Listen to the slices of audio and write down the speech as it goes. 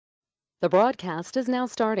The broadcast is now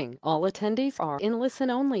starting. All attendees are in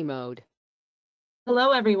listen-only mode.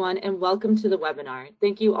 Hello, everyone, and welcome to the webinar.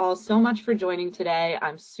 Thank you all so much for joining today.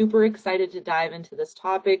 I'm super excited to dive into this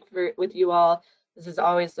topic with you all. This is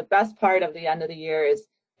always the best part of the end of the year, is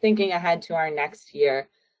thinking ahead to our next year.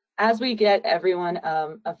 As we get everyone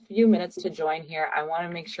a few minutes to join here, I want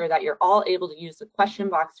to make sure that you're all able to use the question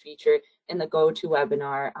box feature in the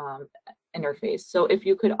GoToWebinar interface. So if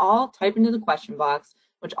you could all type into the question box,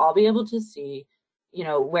 which I'll be able to see,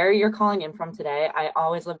 where you're calling in from today. I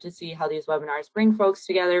always love to see how these webinars bring folks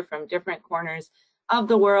together from different corners of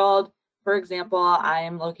the world. For example, I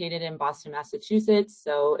am located in Boston, Massachusetts.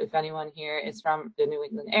 So if anyone here is from the New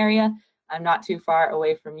England area, I'm not too far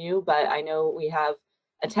away from you, but I know we have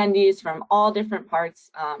attendees from all different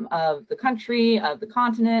parts of the country, of the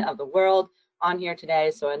continent, of the world on here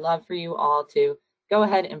today. So I'd love for you all to go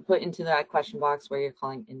ahead and put into that question box where you're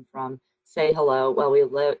calling in from. Say hello while we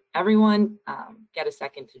let everyone get a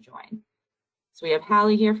second to join. So we have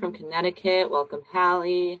Hallie here from Connecticut. Welcome,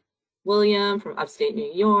 Hallie. William from upstate New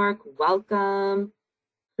York. Welcome.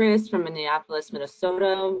 Chris from Minneapolis,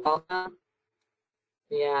 Minnesota. Welcome.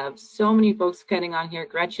 We have so many folks getting on here.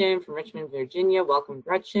 Gretchen from Richmond, Virginia. Welcome,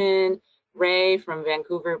 Gretchen. Ray from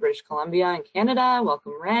Vancouver, British Columbia in Canada.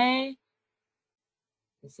 Welcome, Ray.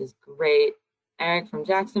 This is great. Eric from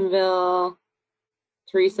Jacksonville.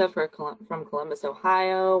 Teresa from Columbus,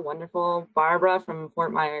 Ohio. Wonderful. Barbara from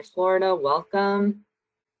Fort Myers, Florida. Welcome.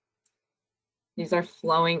 These are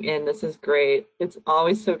flowing in. This is great. It's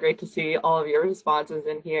always so great to see all of your responses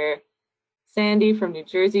in here. Sandy from New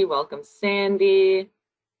Jersey. Welcome, Sandy.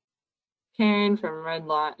 Karen from Red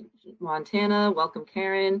Lodge, Montana. Welcome,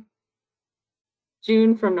 Karen.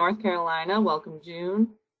 June from North Carolina. Welcome, June.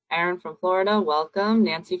 Aaron from Florida. Welcome.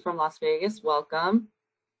 Nancy from Las Vegas. Welcome.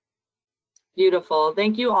 Beautiful.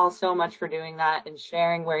 Thank you all so much for doing that and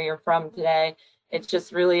sharing where you're from today. It's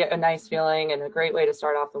just really a nice feeling and a great way to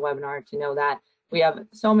start off the webinar to know that we have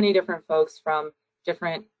so many different folks from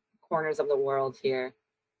different corners of the world here.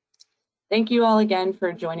 Thank you all again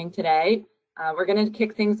for joining today. We're going to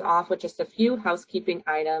kick things off with just a few housekeeping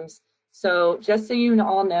items. So just so you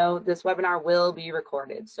all know, this webinar will be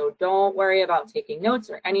recorded. So don't worry about taking notes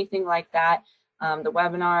or anything like that. The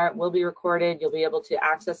webinar will be recorded. You'll be able to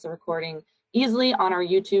access the recording easily on our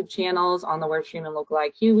YouTube channels, on the WordStream and Local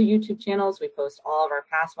IQ YouTube channels. We post all of our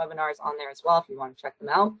past webinars on there as well if you want to check them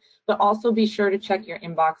out. But also be sure to check your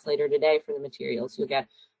inbox later today for the materials. You'll get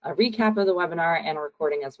a recap of the webinar and a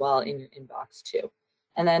recording as well in your inbox too.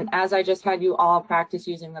 And then as I just had you all practice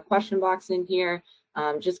using the question box in here,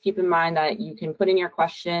 just keep in mind that you can put in your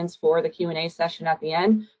questions for the Q&A session at the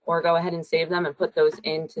end, or go ahead and save them and put those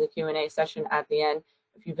into the Q&A session at the end.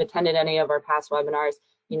 If you've attended any of our past webinars,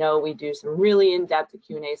 you know we do some really in-depth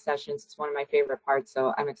Q&A sessions. It's one of my favorite parts,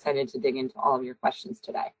 so I'm excited to dig into all of your questions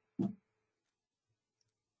today.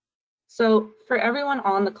 So for everyone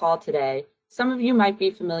on the call today, some of you might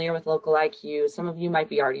be familiar with Local IQ, some of you might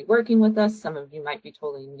be already working with us, some of you might be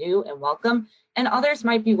totally new and welcome, and others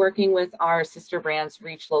might be working with our sister brands,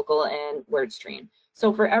 Reach Local and WordStream.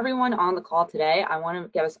 So for everyone on the call today, I want to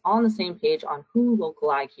get us all on the same page on who Local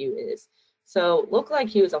IQ is. So Local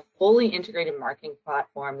IQ is a fully integrated marketing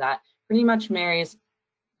platform that pretty much marries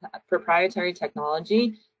proprietary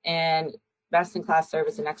technology and best-in-class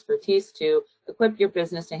service and expertise to equip your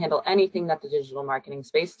business to handle anything that the digital marketing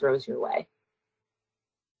space throws your way.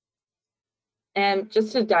 And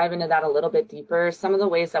just to dive into that a little bit deeper, some of the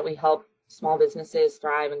ways that we help small businesses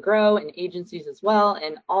thrive and grow, and agencies as well,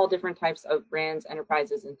 and all different types of brands,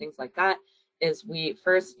 enterprises, and things like that, is we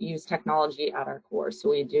first use technology at our core. So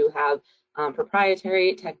we do have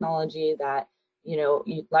proprietary technology that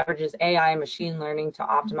leverages AI and machine learning to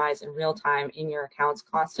optimize in real time in your accounts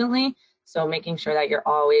constantly. So making sure that you're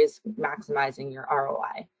always maximizing your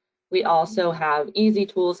ROI. We also have easy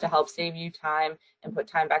tools to help save you time and put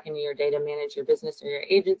time back into your day to manage your business or your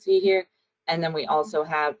agency here. And then we also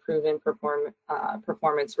have proven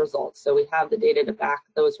performance results. So we have the data to back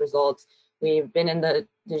those results. We've been in the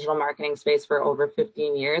digital marketing space for over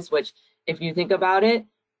 15 years, which if you think about it,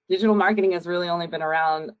 digital marketing has really only been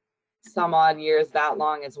around some odd years that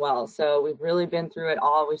long as well. So we've really been through it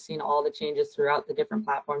all. We've seen all the changes throughout the different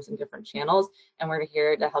platforms and different channels, and we're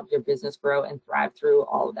here to help your business grow and thrive through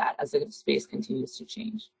all of that as the space continues to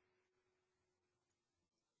change.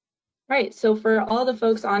 Right, so for all the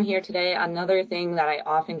folks on here today, another thing that I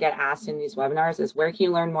often get asked in these webinars is where can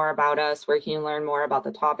you learn more about us? Where can you learn more about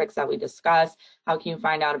the topics that we discuss? How can you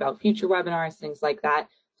find out about future webinars, things like that?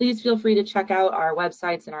 Please feel free to check out our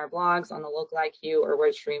websites and our blogs on the Local IQ or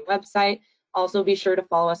WordStream website. Also, be sure to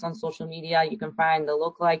follow us on social media. You can find the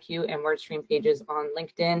Local IQ and WordStream pages on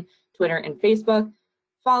LinkedIn, Twitter, and Facebook.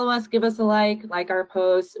 Follow us, give us a like our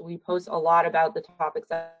posts. We post a lot about the topics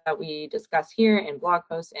that we discuss here in blog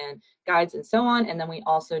posts and guides and so on. And then we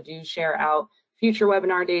also do share out future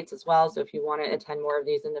webinar dates as well. So if you want to attend more of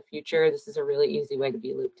these in the future, this is a really easy way to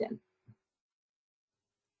be looped in.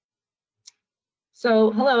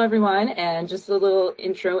 So hello everyone, and just a little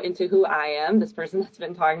intro into who I am, this person that's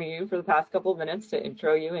been talking to you for the past couple of minutes to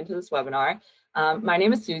intro you into this webinar. My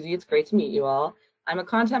name is Susie, it's great to meet you all. I'm a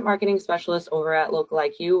content marketing specialist over at Local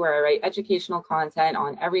IQ, where I write educational content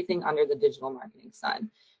on everything under the digital marketing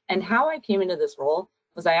sun. And how I came into this role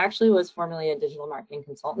was I actually was formerly a digital marketing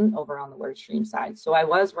consultant over on the WordStream side. So I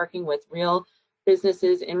was working with real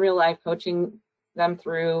businesses in real life, coaching them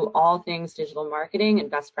through all things digital marketing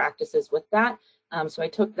and best practices with that. So I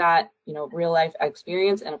took that, real life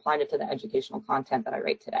experience and applied it to the educational content that I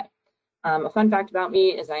write today. A fun fact about me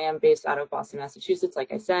is I am based out of Boston, Massachusetts,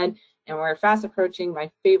 like I said, and we're fast approaching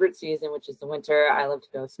my favorite season, which is the winter. I love to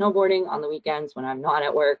go snowboarding on the weekends when I'm not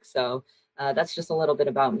at work. So that's just a little bit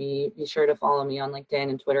about me. Be sure to follow me on LinkedIn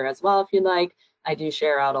and Twitter as well if you'd like. I do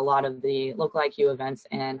share out a lot of the Local IQ events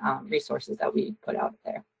and resources that we put out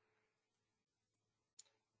there.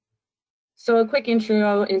 So a quick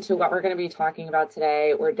intro into what we're going to be talking about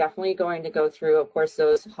today. We're definitely going to go through, of course,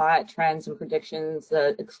 those hot trends and predictions,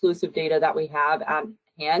 the exclusive data that we have at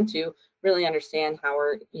hand to really understand how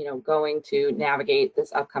we're, going to navigate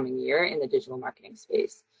this upcoming year in the digital marketing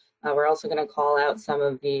space. We're also going to call out some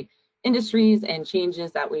of the industries and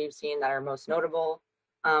changes that we've seen that are most notable.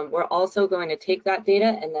 We're also going to take that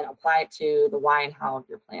data and then apply it to the why and how of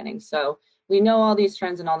your planning. So we know all these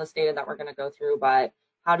trends and all this data that we're going to go through, but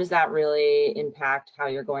how does that really impact how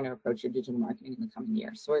you're going to approach your digital marketing in the coming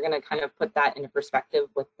year? So we're going to kind of put that into perspective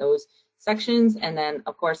with those sections. And then,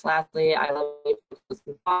 of course, lastly, I love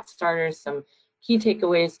some thought starters, some key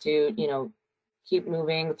takeaways to, keep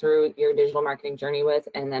moving through your digital marketing journey with.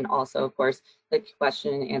 And then also, of course, the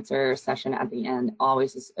question and answer session at the end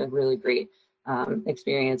always is a really great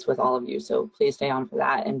experience with all of you. So please stay on for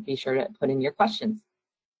that and be sure to put in your questions.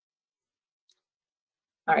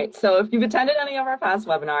 All right, so if you've attended any of our past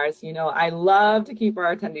webinars, I love to keep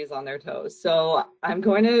our attendees on their toes. So I'm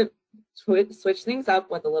going to switch things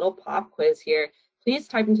up with a little pop quiz here. Please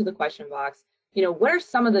type into the question box, what are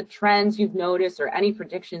some of the trends you've noticed or any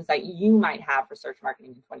predictions that you might have for search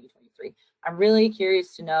marketing in 2023? I'm really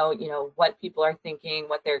curious to know, what people are thinking,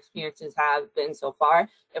 what their experiences have been so far.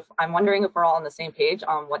 I'm wondering if we're all on the same page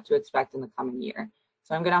on what to expect in the coming year.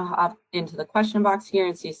 So I'm going to hop into the question box here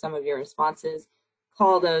and see some of your responses.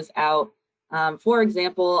 Call those out. For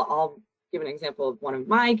example, I'll give an example of one of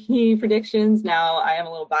my key predictions. Now, I am a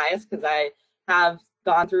little biased because I have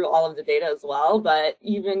gone through all of the data as well, but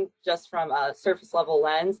even just from a surface level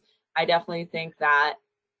lens, I definitely think that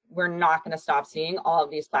we're not going to stop seeing all of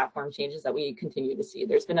these platform changes that we continue to see.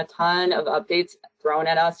 There's been a ton of updates thrown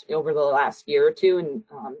at us over the last year or two in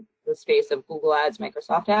the space of Google Ads,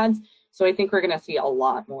 Microsoft Ads. So I think we're going to see a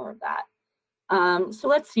lot more of that. So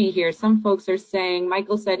let's see here. Some folks are saying,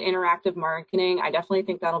 Michael said interactive marketing. I definitely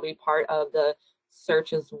think that'll be part of the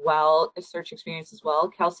search as well, the search experience as well.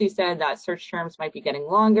 Kelsey said that search terms might be getting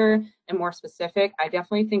longer and more specific. I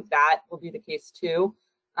definitely think that will be the case too.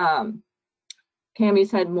 Cami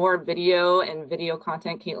said more video and video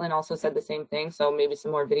content. Caitlin also said the same thing. So maybe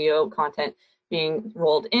some more video content being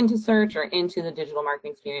rolled into search or into the digital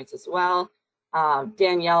marketing experience as well.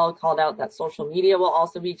 Danielle called out that social media will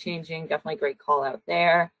also be changing. Definitely great call out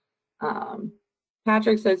there.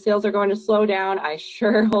 Patrick said sales are going to slow down. I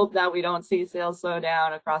sure hope that we don't see sales slow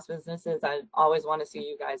down across businesses. I always want to see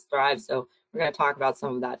you guys thrive. So we're going to talk about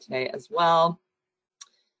some of that today as well.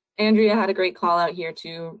 Andrea had a great call out here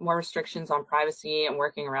too, more restrictions on privacy and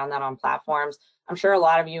working around that on platforms. I'm sure a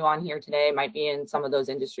lot of you on here today might be in some of those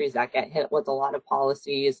industries that get hit with a lot of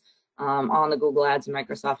policies on the Google Ads and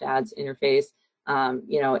Microsoft Ads interface.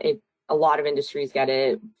 A lot of industries get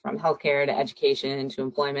it, from healthcare to education to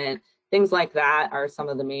employment. Things like that are some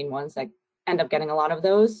of the main ones that end up getting a lot of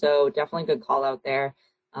those. So definitely good call out there.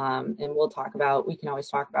 And we can always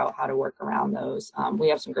talk about how to work around those. We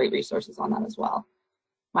have some great resources on that as well.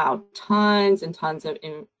 Wow, tons and tons of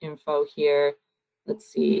info here.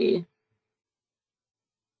 Let's see.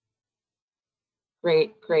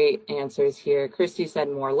 Great answers here. Christy said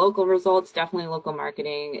more local results. Definitely local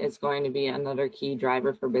marketing is going to be another key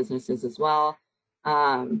driver for businesses as well.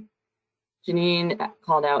 Janine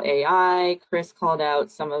called out AI. Chris called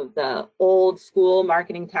out some of the old school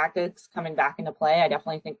marketing tactics coming back into play. I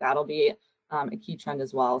definitely think that'll be a key trend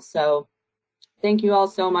as well. So thank you all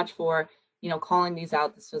so much for calling these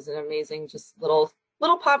out. This was an amazing, just little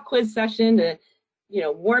pop quiz session to,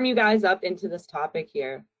 warm you guys up into this topic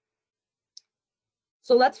here.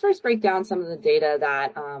 So let's first break down some of the data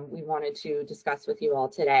that we wanted to discuss with you all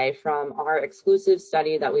today from our exclusive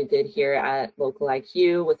study that we did here at Local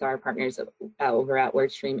IQ with our partners over at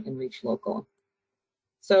WordStream and Reach Local.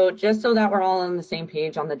 So just so that we're all on the same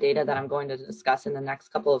page on the data that I'm going to discuss in the next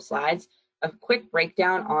couple of slides, a quick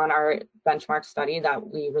breakdown on our benchmark study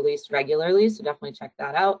that we release regularly, so definitely check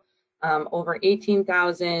that out. Over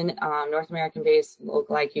 18,000 North American-based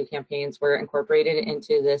local IQ campaigns were incorporated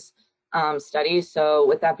into this study. So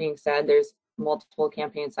with that being said, there's multiple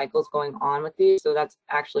campaign cycles going on with these. So that's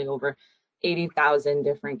actually over 80,000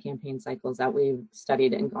 different campaign cycles that we've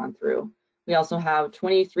studied and gone through. We also have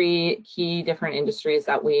 23 key different industries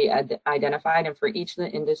that we identified, and for each of the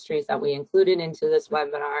industries that we included into this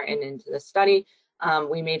webinar and into this study,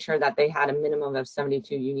 we made sure that they had a minimum of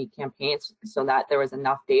 72 unique campaigns so that there was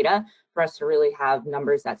enough data for us to really have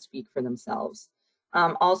numbers that speak for themselves.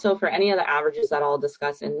 Also, for any of the averages that I'll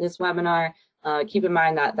discuss in this webinar, keep in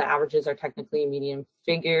mind that the averages are technically median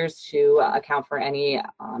figures to account for any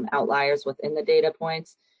outliers within the data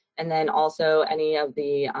points. And then also any of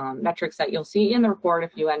the metrics that you'll see in the report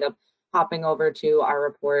if you end up hopping over to our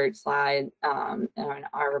report slide and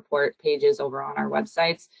our report pages over on our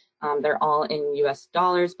websites. They're all in US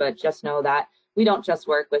dollars, but just know that we don't just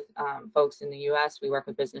work with folks in the US, we work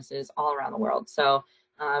with businesses all around the world. So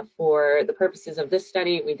for the purposes of this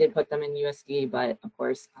study, we did put them in USD, but of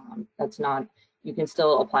course, that's not, you can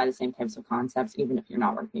still apply the same types of concepts even if you're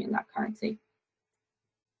not working in that currency.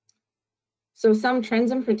 So some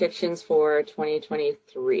trends and predictions for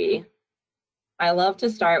 2023. I love to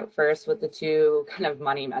start first with the two kind of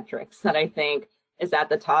money metrics that I think is at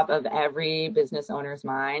the top of every business owner's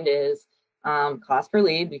mind is cost per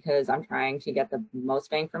lead, because I'm trying to get the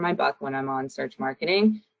most bang for my buck when I'm on search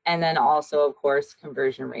marketing. And then also, of course,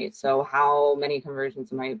 conversion rate. So how many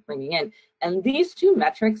conversions am I bringing in? And these two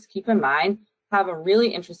metrics, keep in mind, have a really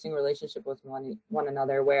interesting relationship with one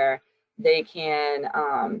another where they can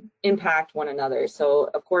impact one another. So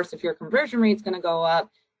of course, if your conversion rate is going to go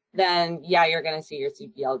up, then yeah, you're going to see your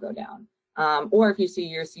CPL go down. Or if you see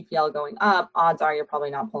your CPL going up, odds are you're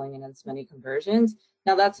probably not pulling in as many conversions.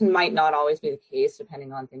 Now that might not always be the case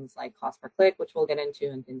depending on things like cost per click, which we'll get into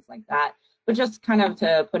and things like that. But just kind of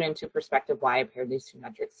to put into perspective why I paired these two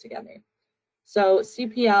metrics together. So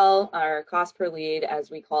CPL, or cost per lead, as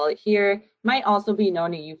we call it here, might also be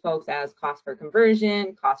known to you folks as cost per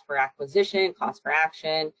conversion, cost per acquisition, cost per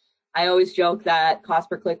action. I always joke that cost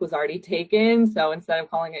per click was already taken. So instead of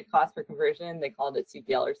calling it cost per conversion, they called it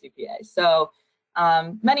CPL or CPA. So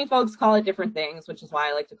many folks call it different things, which is why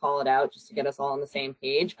I like to call it out just to get us all on the same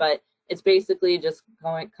page. But it's basically just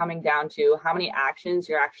coming down to how many actions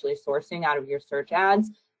you're actually sourcing out of your search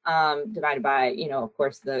ads divided by, of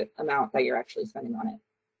course, the amount that you're actually spending on it.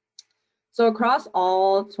 So across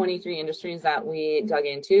all 23 industries that we dug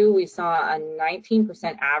into, we saw a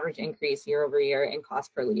 19% average increase year over year in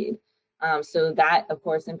cost per lead. So that, of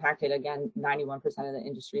course, impacted, again, 91% of the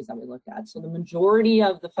industries that we looked at. So the majority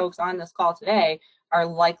of the folks on this call today are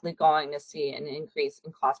likely going to see an increase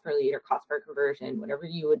in cost per lead or cost per conversion, whatever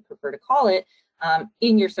you would prefer to call it,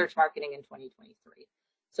 in your search marketing in 2023.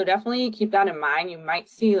 So definitely keep that in mind. You might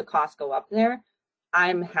see the cost go up there.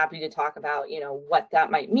 I'm happy to talk about, what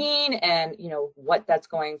that might mean and, what that's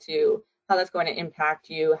going to, how that's going to impact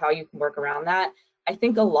you, how you can work around that. I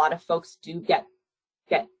think a lot of folks do get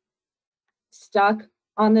stuck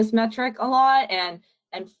on this metric a lot and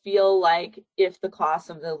feel like if the cost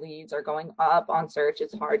of the leads are going up on search,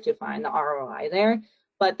 it's hard to find the ROI there.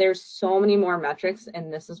 But there's so many more metrics,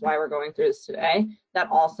 and this is why we're going through this today, that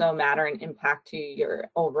also matter and impact to your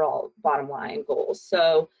overall bottom line goals.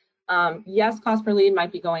 So yes, cost per lead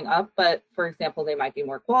might be going up, but for example, they might be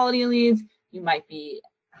more quality leads. You might be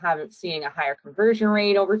seeing a higher conversion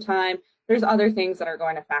rate over time. There's other things that are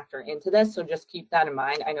going to factor into this, so just keep that in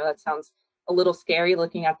mind. I know that sounds a little scary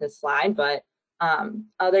looking at this slide, but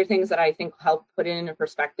other things that I think help put it into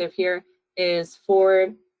perspective here is for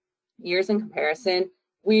years in comparison,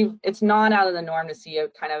 it's not out of the norm to see a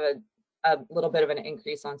kind of a little bit of an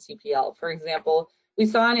increase on CPL. For example, we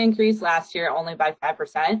saw an increase last year only by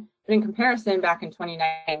 5%, but in comparison, back in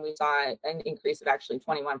 2019, we saw an increase of actually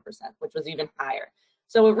 21%, which was even higher.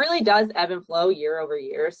 So it really does ebb and flow year over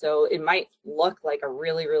year. So it might look like a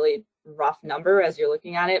really, really rough number as you're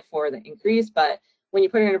looking at it for the increase, but when you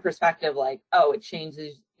put it into perspective, like, oh, it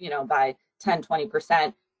changes, by 10,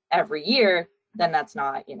 20% every year, then that's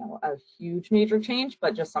not, a huge major change,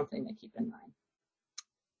 but just something to keep in mind.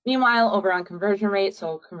 Meanwhile, over on conversion rate,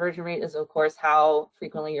 so conversion rate is of course how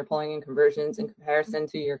frequently you're pulling in conversions in comparison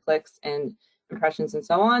to your clicks and impressions and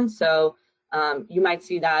so on. So you might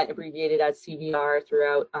see that abbreviated as CVR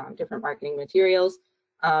throughout different marketing materials.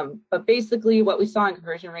 But basically what we saw in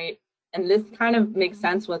conversion rate, and this kind of makes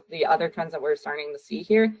sense with the other trends that we're starting to see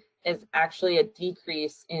here, is actually a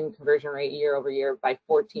decrease in conversion rate year over year by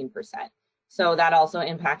 14%. So that also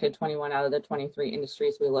impacted 21 out of the 23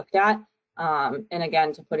 industries we looked at. And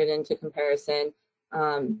again, to put it into comparison,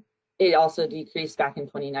 it also decreased back in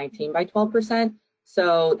 2019 by 12%.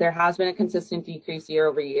 So there has been a consistent decrease year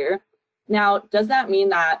over year. Now, does that mean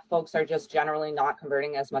that folks are just generally not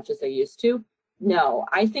converting as much as they used to? No,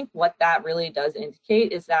 I think what that really does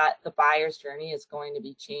indicate is that the buyer's journey is going to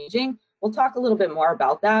be changing. We'll talk a little bit more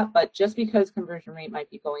about that, but just because conversion rate might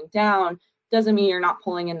be going down doesn't mean you're not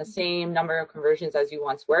pulling in the same number of conversions as you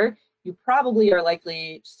once were. You probably are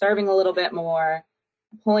likely serving a little bit more,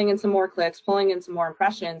 pulling in some more clicks, pulling in some more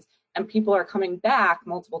impressions, and people are coming back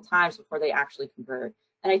multiple times before they actually convert.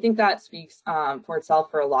 And I think that speaks for itself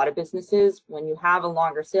for a lot of businesses. When you have a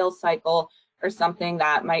longer sales cycle or something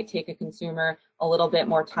that might take a consumer a little bit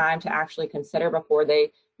more time to actually consider before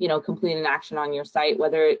they, complete an action on your site,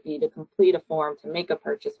 whether it be to complete a form, to make a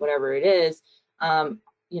purchase, whatever it is,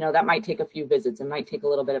 that might take a few visits. It might take a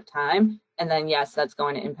little bit of time. And then, yes, that's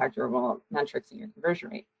going to impact your overall metrics and your conversion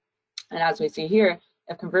rate. And as we see here,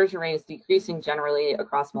 if conversion rate is decreasing generally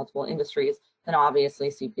across multiple industries, then obviously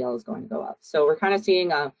CPL is going to go up. So we're kind of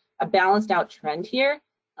seeing a balanced out trend here,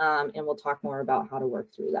 and we'll talk more about how to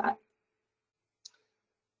work through that.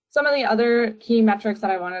 Some of the other key metrics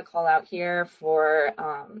that I want to call out here for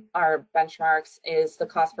our benchmarks is the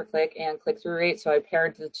cost per click and click-through rate. So I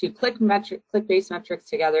paired the two click-based metrics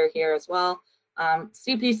together here as well.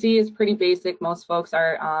 CPC is pretty basic. Most folks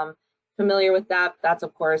are familiar with that. That's,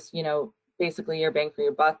 of course, basically your bang for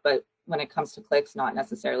your buck, but when it comes to clicks, not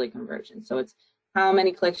necessarily conversion. So it's how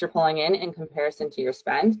many clicks you're pulling in comparison to your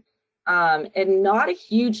spend. And not a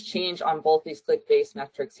huge change on both these click-based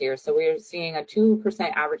metrics here. So we're seeing a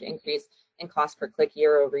 2% average increase in cost per click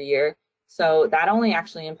year over year. So that only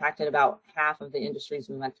actually impacted about half of the industries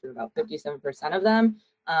we went through, about 57% of them.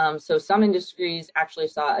 So some industries actually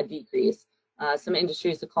saw a decrease. Some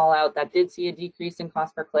industries to call out that did see a decrease in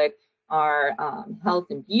cost per click are health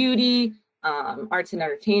and beauty, arts and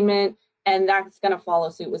entertainment, and that's going to follow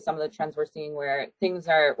suit with some of the trends we're seeing where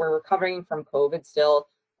we're recovering from COVID still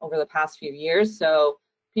over the past few years. So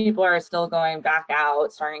people are still going back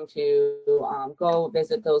out, starting to go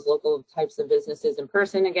visit those local types of businesses in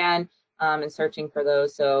person again, and searching for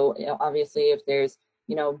those. So obviously if there's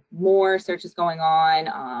more searches going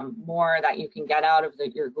on, more that you can get out of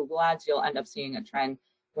your Google ads, you'll end up seeing a trend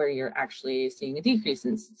where you're actually seeing a decrease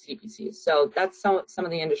in CPCs. So that's some of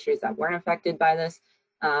the industries that weren't affected by this,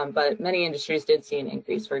 but many industries did see an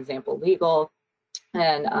increase. For example, legal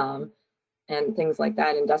and things like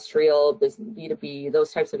that, industrial, B2B,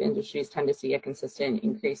 those types of industries tend to see a consistent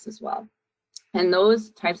increase as well. And those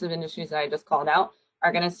types of industries that I just called out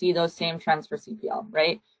are going to see those same trends for CPL,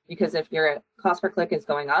 right? Because if your cost per click is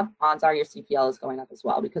going up, odds are your CPL is going up as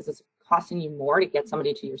well, because it's costing you more to get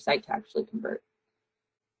somebody to your site to actually convert.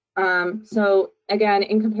 So again,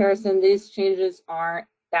 in comparison, these changes aren't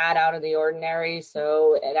that out of the ordinary.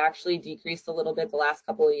 So it actually decreased a little bit the last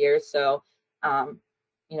couple of years. So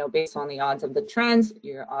based on the odds of the trends,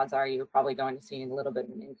 your odds are you're probably going to see a little bit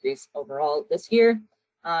of an increase overall this year,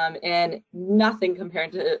 and nothing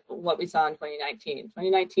compared to what we saw in 2019.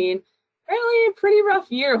 2019, really a pretty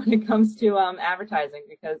rough year when it comes to advertising,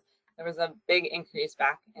 because there was a big increase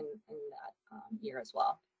back in that year as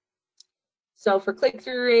well. So for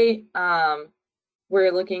click-through rate,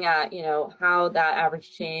 we're looking at how that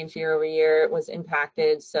average change year over year was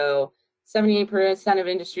impacted. So 78% of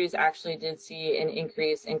industries actually did see an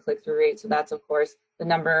increase in click-through rate. So that's, of course, the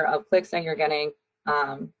number of clicks that you're getting,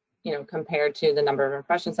 compared to the number of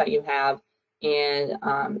impressions that you have. And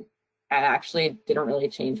it actually didn't really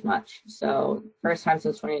change much. So first time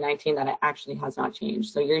since 2019 that it actually has not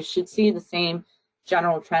changed. So you should see the same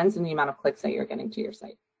general trends in the amount of clicks that you're getting to your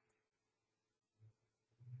site.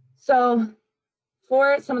 So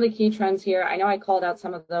for some of the key trends here, I know I called out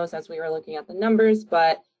some of those as we were looking at the numbers,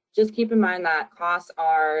 but just keep in mind that costs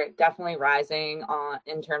are definitely rising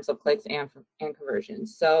in terms of clicks and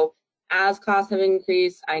conversions. So as costs have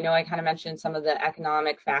increased, I know I kind of mentioned some of the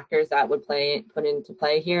economic factors that would put into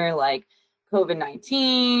play here, like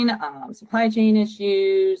COVID-19, supply chain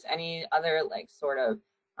issues, any other sort of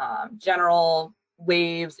general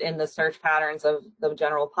waves in the search patterns of the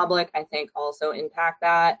general public, I think also impact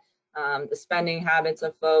that, the spending habits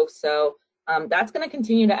of folks. So that's going to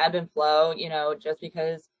continue to ebb and flow, just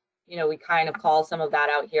because we kind of call some of that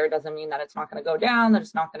out here. It doesn't mean that it's not going to go down, that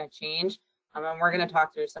it's not going to change. And we're going to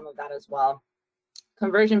talk through some of that as well.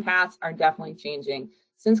 Conversion paths are definitely changing.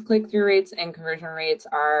 Since click-through rates and conversion rates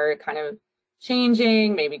are kind of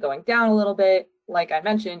changing, maybe going down a little bit, like I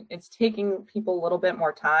mentioned, it's taking people a little bit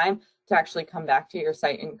more time to actually come back to your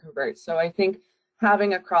site and convert. So I think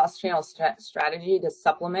having a cross-channel strategy to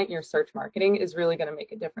supplement your search marketing is really going to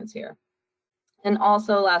make a difference here. And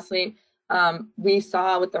also, lastly, we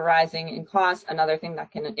saw with the rising in costs, another thing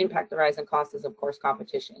that can impact the rise in costs is, of course,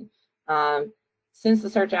 competition. Since the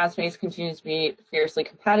search ad space continues to be fiercely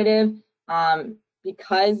competitive,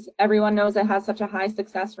 because everyone knows it has such a high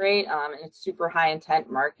success rate and it's super high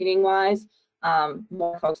intent marketing wise,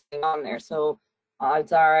 more folks are on there. So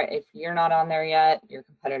odds are, if you're not on there yet, your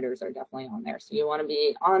competitors are definitely on there. So you want to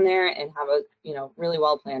be on there and have a really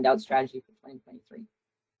well planned out strategy for 2023.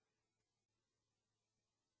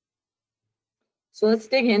 So let's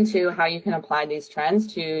dig into how you can apply these trends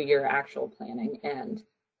to your actual planning and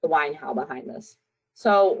the why and how behind this.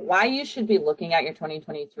 So why you should be looking at your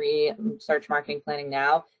 2023 search marketing planning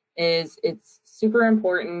now is it's super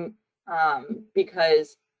important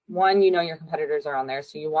because one, your competitors are on there,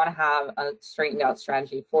 so you want to have a straightened out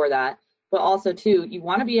strategy for that. But also two, you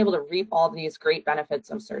want to be able to reap all these great benefits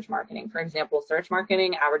of search marketing. For example, search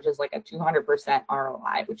marketing averages like a 200%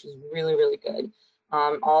 ROI, which is really, really good.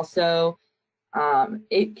 Also,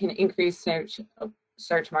 it can increase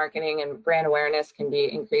search marketing, and brand awareness can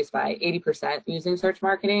be increased by 80% using search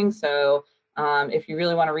marketing. So if you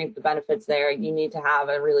really want to reap the benefits there, you need to have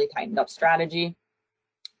a really tightened up strategy.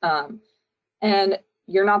 And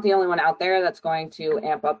you're not the only one out there that's going to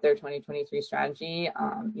amp up their 2023 strategy.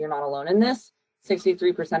 You're not alone in this.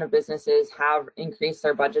 63% of businesses have increased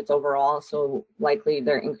their budgets overall, so likely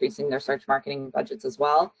they're increasing their search marketing budgets as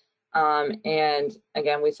well. And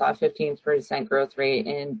again, we saw a 15% growth rate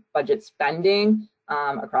in budget spending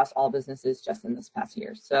across all businesses just in this past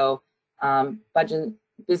year. So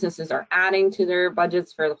businesses are adding to their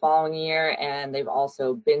budgets for the following year, and they've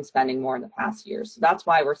also been spending more in the past year. So that's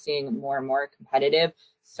why we're seeing more and more competitive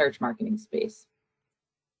search marketing space.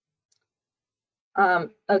 A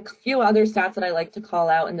few other stats that I like to call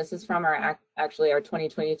out, and this is from our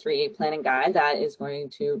 2023 planning guide that is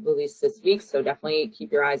going to release this week. So definitely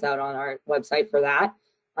keep your eyes out on our website for that.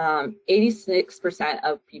 86%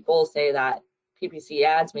 of people say that PPC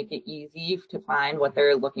ads make it easy to find what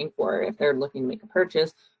they're looking for, if they're looking to make a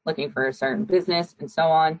purchase, looking for a certain business, and so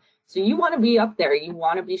on. So you want to be up there. You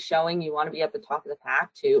want to be showing, you want to be at the top of the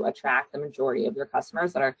pack to attract the majority of your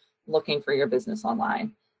customers that are looking for your business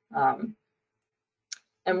online.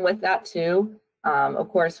 And with that too, of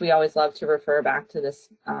course, we always love to refer back to this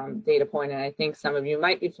data point, and I think some of you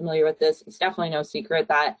might be familiar with this. It's definitely no secret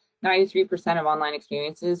that 93% of online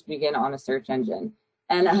experiences begin on a search engine.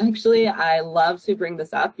 And actually, I love to bring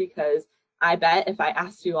this up because I bet if I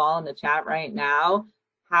asked you all in the chat right now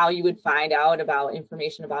how you would find out about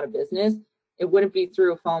information about a business, it wouldn't be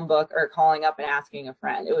through a phone book or calling up and asking a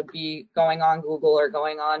friend. It would be going on Google or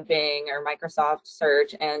going on Bing or Microsoft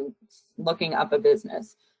search and looking up a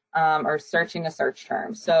business or searching a search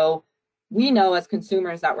term. So we know as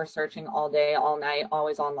consumers that we're searching all day, all night,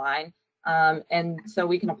 always online. And so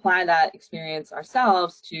we can apply that experience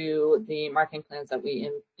ourselves to the marketing plans that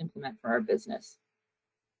we implement for our business.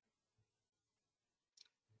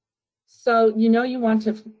 So you want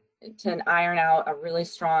to iron out a really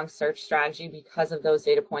strong search strategy because of those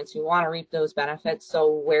data points. You want to reap those benefits.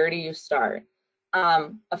 So where do you start?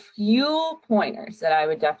 A few pointers that I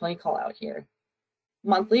would definitely call out here.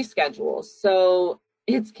 Monthly schedules. So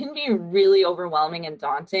it can be really overwhelming and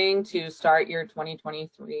daunting to start your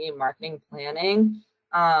 2023 marketing planning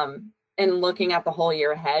and looking at the whole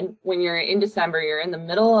year ahead. When you're in December, you're in the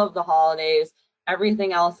middle of the holidays,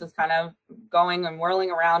 everything else is kind of going and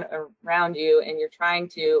whirling around you, and you're trying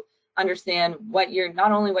to understand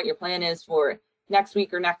not only what your plan is for next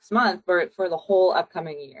week or next month, but for the whole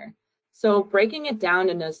upcoming year. So breaking it down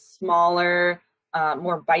into smaller,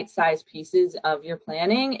 more bite-sized pieces of your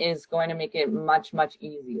planning is going to make it much, much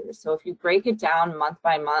easier. So if you break it down month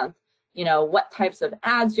by month, what types of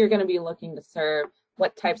ads you're going to be looking to serve,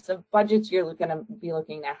 what types of budgets you're going to be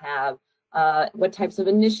looking to have, what types of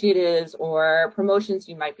initiatives or promotions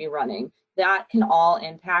you might be running, that can all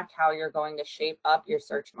impact how you're going to shape up your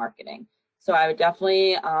search marketing. So I would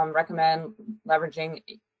definitely recommend leveraging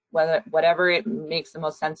whatever it makes the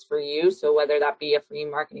most sense for you. So whether that be a free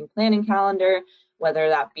marketing planning calendar, whether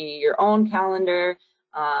that be your own calendar,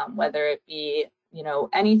 whether it be,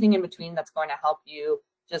 anything in between that's going to help you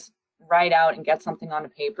just write out and get something on a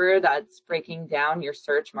paper that's breaking down your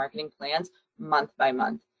search marketing plans month by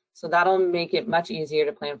month. So that'll make it much easier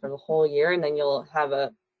to plan for the whole year, and then you'll have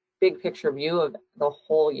a big picture view of the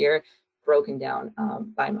whole year broken down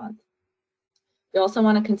by month. You also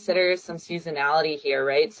want to consider some seasonality here,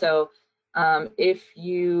 right? So if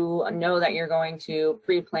you know that you're going to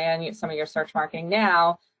pre-plan some of your search marketing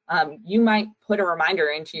now, you might put a reminder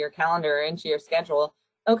into your calendar, into your schedule.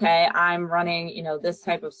 Okay, I'm running, this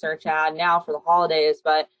type of search ad now for the holidays,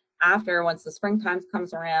 but after, once the springtime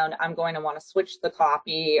comes around, I'm going to want to switch the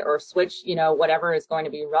copy or switch, whatever is going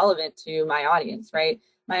to be relevant to my audience, right?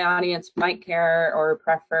 My audience might care or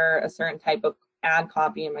prefer a certain type of ad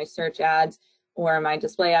copy in my search ads or my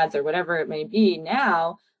display ads or whatever it may be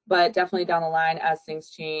now, but definitely down the line as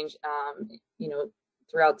things change,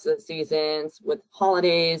 throughout the seasons with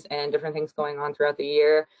holidays and different things going on throughout the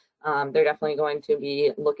year, they're definitely going to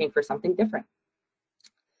be looking for something different.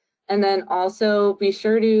 And then also be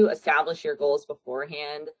sure to establish your goals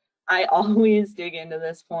beforehand. I always dig into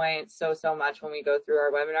this point so much when we go through our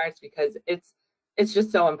webinars because it's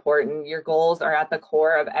just so important. Your goals are at the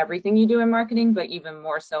core of everything you do in marketing, but even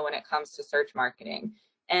more so when it comes to search marketing.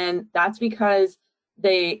 And that's because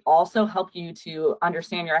they also help you to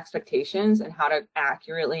understand your expectations and how to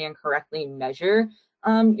accurately and correctly measure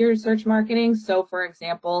your search marketing. So for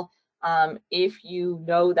example, if you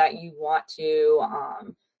know that you want to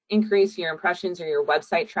increase your impressions or your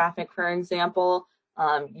website traffic, for example,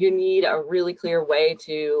 you need a really clear way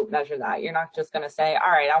to measure that. You're not just going to say,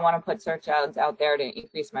 all right, I want to put search ads out there to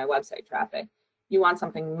increase my website traffic. You want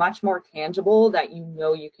something much more tangible that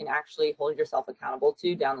you can actually hold yourself accountable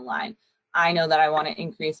to down the line. I know that I want to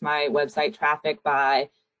increase my website traffic by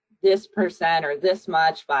this percent or this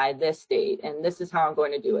much by this date, and this is how I'm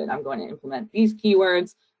going to do it. I'm going to implement these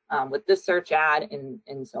keywords with this search ad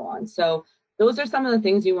and so on. So those are some of the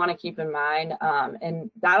things you want to keep in mind, and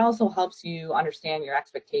that also helps you understand your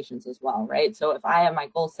expectations as well, right? So if I have my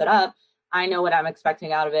goal set up, I know what I'm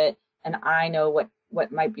expecting out of it, and I know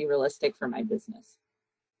what might be realistic for my business.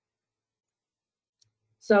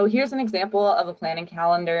 So here's an example of a planning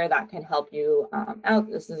calendar that can help you out.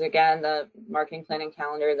 This is, again, the marketing planning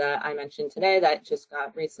calendar that I mentioned today that just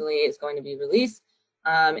got recently is going to be released.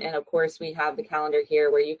 And of course, we have the calendar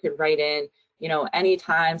here where you could write in any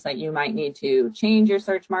times that you might need to change your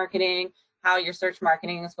search marketing, how your search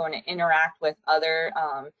marketing is going to interact with other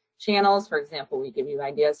channels. For example, we give you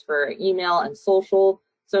ideas for email and social.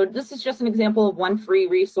 So this is just an example of one free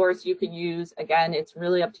resource you could use. Again, it's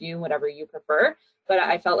really up to you, whatever you prefer. But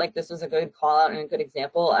I felt like this was a good call out and a good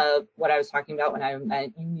example of what I was talking about when I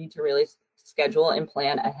meant you need to really schedule and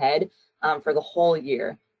plan ahead for the whole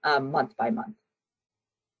year, month by month.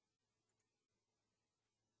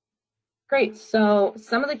 Great, so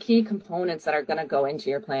some of the key components that are going to go into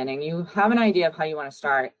your planning, you have an idea of how you want to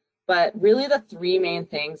start, but really the three main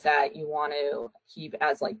things that you want to keep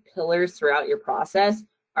as like pillars throughout your process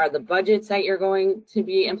are the budgets that you're going to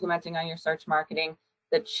be implementing on your search marketing,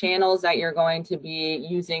 the channels that you're going to be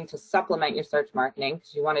using to supplement your search marketing,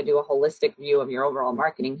 because you want to do a holistic view of your overall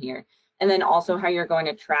marketing here, and then also how you're going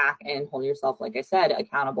to track and hold yourself, like I said,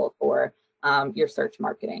 accountable for your search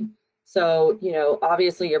marketing. So,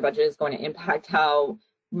 obviously your budget is going to impact how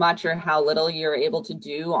much or how little you're able to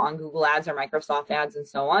do on Google Ads or Microsoft Ads and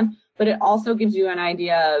so on, but it also gives you an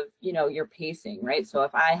idea of, your pacing, right? So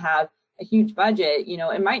if I have a huge budget,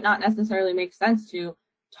 it might not necessarily make sense to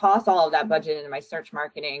toss all of that budget into my search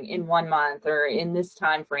marketing in 1 month or in this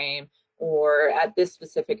time frame or at this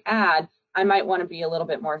specific ad. I might want to be a little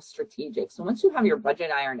bit more strategic. So once you have your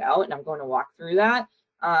budget ironed out, and I'm going to walk through that,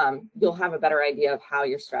 you'll have a better idea of how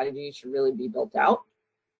your strategy should really be built out.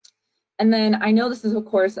 And then I know this is, of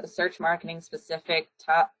course, a search marketing specific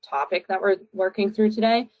topic that we're working through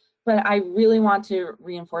today, but I really want to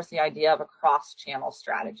reinforce the idea of a cross-channel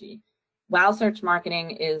strategy. While search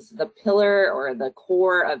marketing is the pillar or the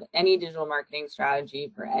core of any digital marketing strategy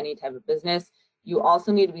for any type of business, you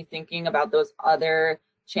also need to be thinking about those other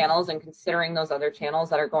channels and considering those other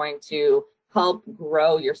channels that are going to help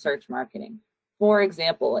grow your search marketing. For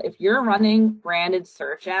example, if you're running branded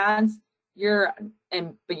search ads,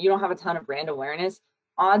 but you don't have a ton of brand awareness,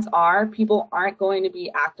 odds are people aren't going to be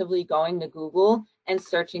actively going to Google and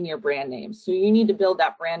searching your brand name. So you need to build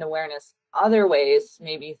that brand awareness other ways,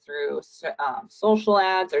 maybe through social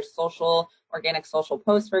ads or organic social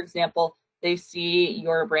posts, for example. They see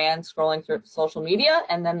your brand scrolling through social media,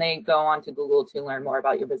 and then they go on to Google to learn more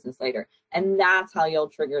about your business later. And that's how you'll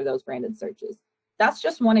trigger those branded searches. That's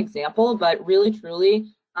just one example, but really, truly,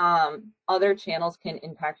 other channels can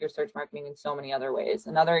impact your search marketing in so many other ways.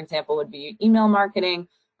 Another example would be email marketing.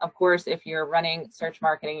 Of course, if you're running search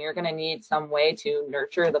marketing, you're going to need some way to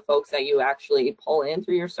nurture the folks that you actually pull in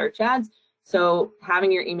through your search ads. So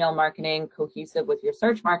having your email marketing cohesive with your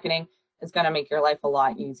search marketing is going to make your life a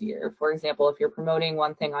lot easier. For example, if you're promoting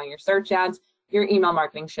one thing on your search ads, your email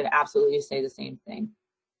marketing should absolutely say the same thing.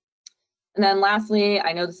 And then lastly,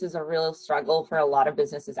 I know this is a real struggle for a lot of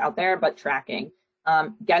businesses out there, but tracking.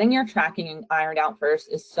 Getting your tracking ironed out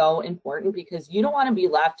first is so important because you don't want to be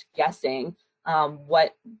left guessing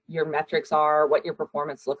what your metrics are, what your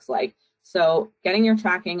performance looks like. So getting your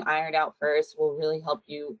tracking ironed out first will really help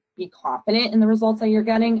you be confident in the results that you're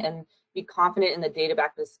getting and be confident in the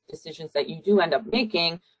data-backed decisions that you do end up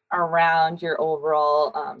making around your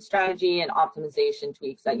overall strategy and optimization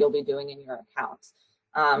tweaks that you'll be doing in your accounts.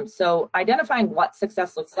 So identifying what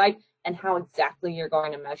success looks like and how exactly you're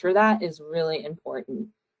going to measure that is really important.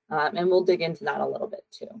 And we'll dig into that a little bit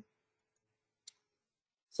too.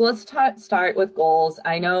 So let's start with goals.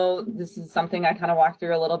 I know this is something I kind of walked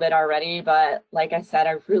through a little bit already, but like I said,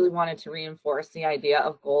 I really wanted to reinforce the idea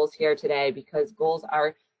of goals here today because goals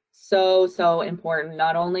are so important,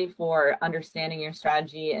 not only for understanding your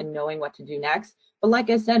strategy and knowing what to do next, but like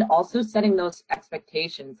I said, also setting those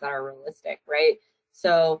expectations that are realistic, right?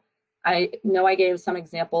 So I know I gave some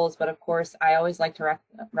examples, but of course, I always like to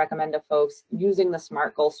recommend to folks using the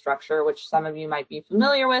SMART goal structure, which some of you might be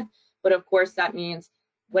familiar with, but of course that means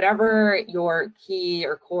whatever your key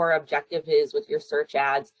or core objective is with your search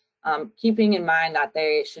ads, keeping in mind that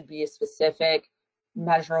they should be specific,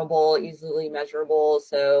 measurable, easily measurable.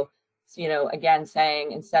 So, you know, again,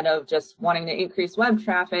 saying instead of just wanting to increase web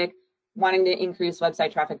traffic, wanting to increase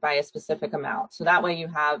website traffic by a specific amount. So that way you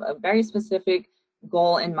have a very specific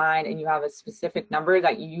goal in mind and you have a specific number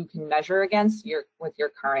that you can measure against with your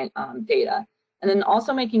current data. And then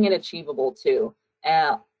also making it achievable too.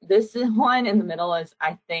 This one in the middle is,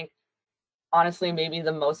 I think, honestly, maybe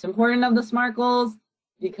the most important of the SMART goals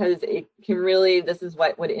because it can really, this is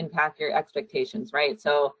what would impact your expectations, right?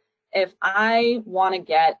 So if I want to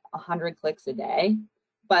get 100 clicks a day,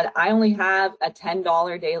 but I only have a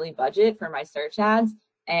 $10 daily budget for my search ads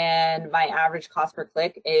and my average cost per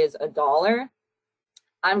click is $1,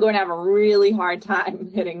 I'm going to have a really hard time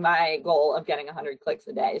hitting my goal of getting 100 clicks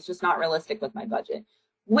a day. It's just not realistic with my budget,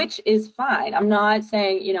 which is fine. I'm not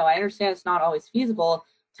saying, you know, I understand it's not always feasible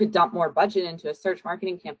to dump more budget into a search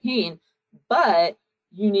marketing campaign, but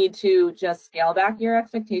you need to just scale back your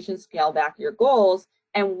expectations, scale back your goals,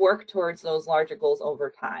 and work towards those larger goals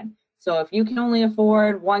over time. So if you can only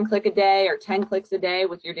afford 1 click a day or 10 clicks a day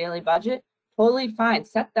with your daily budget, totally fine.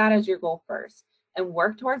 Set that as your goal first and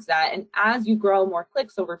work towards that. And as you grow more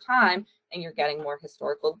clicks over time and you're getting more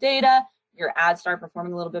historical data, your ads start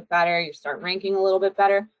performing a little bit better, you start ranking a little bit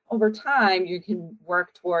better, over time you can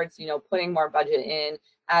work towards, you know, putting more budget in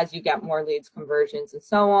as you get more leads, conversions, and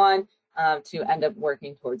so on to end up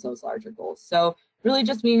working towards those larger goals. So really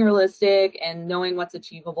just being realistic and knowing what's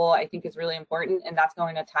achievable, I think is really important, and that's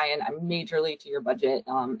going to tie in majorly to your budget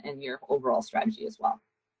and your overall strategy as well.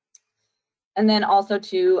 And then also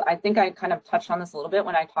too, I think I kind of touched on this a little bit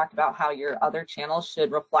when I talked about how your other channels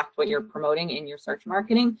should reflect what you're promoting in your search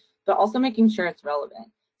marketing, but also making sure it's relevant.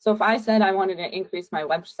 So if I said I wanted to increase my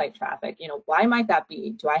website traffic, you know, why might that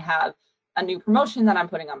be? Do I have a new promotion that I'm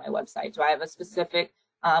putting on my website? Do I have a specific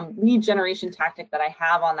lead generation tactic that I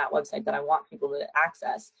have on that website that I want people to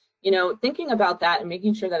access? You know, thinking about that and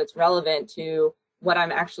making sure that it's relevant to what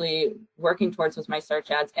I'm actually working towards with my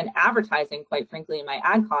search ads and advertising, quite frankly, in my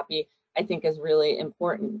ad copy, I think is really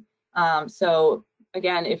important. So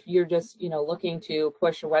again, if you're just, you know, looking to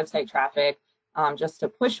push your website traffic, just to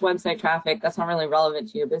push website traffic, that's not really relevant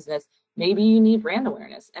to your business. Maybe you need brand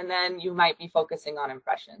awareness, and then you might be focusing on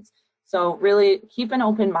impressions. So really keep an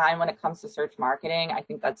open mind when it comes to search marketing. I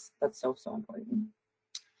think that's so important.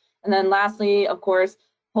 And then lastly, of course,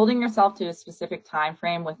 holding yourself to a specific time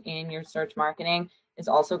frame within your search marketing is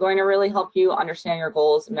also going to really help you understand your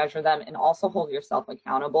goals, measure them, and also hold yourself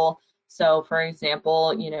accountable. So for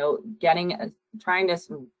example, you know, trying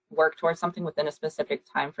to work towards something within a specific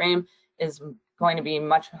time frame is going to be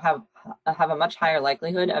have a much higher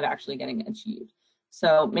likelihood of actually getting achieved.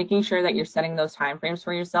 So making sure that you're setting those time frames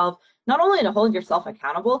for yourself, not only to hold yourself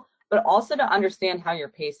accountable, but also to understand how you're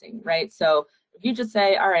pacing, right? So if you just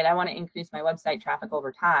say, all right, I want to increase my website traffic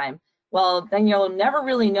over time, well, then you'll never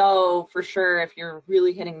really know for sure if you're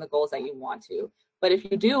really hitting the goals that you want to. But if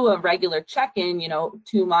you do a regular check-in, you know,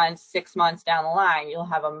 2 months, 6 months down the line, you'll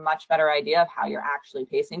have a much better idea of how you're actually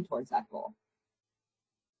pacing towards that goal.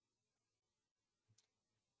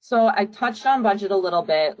 So I touched on budget a little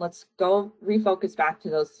bit. Let's go refocus back to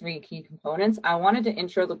those 3 key components. I wanted to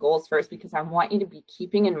intro the goals first because I want you to be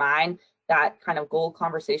keeping in mind that kind of goal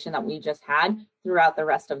conversation that we just had throughout the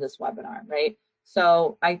rest of this webinar, right?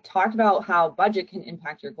 So I talked about how budget can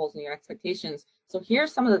impact your goals and your expectations. So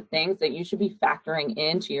here's some of the things that you should be factoring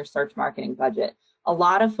into your search marketing budget. A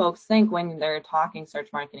lot of folks think when they're talking search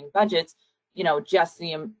marketing budgets, just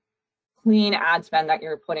the clean ad spend that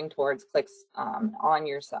you're putting towards clicks on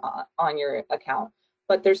your account.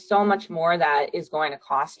 But there's so much more that is going to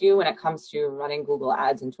cost you when it comes to running Google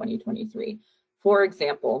Ads in 2023. For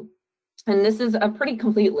example, and this is a pretty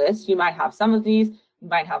complete list. You might have some of these, you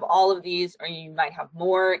might have all of these, or you might have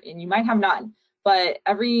more, and you might have none. But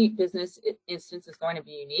every business instance is going to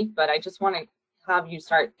be unique. But I just want to have you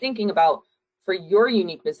start thinking about, for your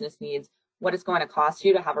unique business needs, what it's going to cost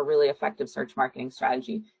you to have a really effective search marketing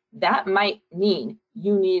strategy. That might mean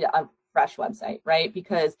you need a fresh website, right?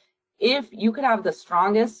 Because if you could have the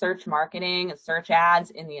strongest search marketing and search ads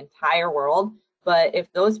in the entire world, but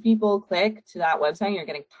if those people click to that website, you're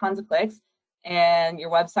getting tons of clicks, and your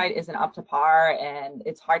website isn't up to par and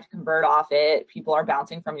it's hard to convert off it, people are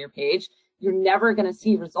bouncing from your page, you're never going to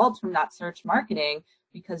see results from that search marketing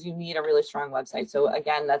because you need a really strong website. So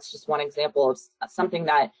again, that's just one example of something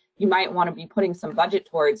that you might want to be putting some budget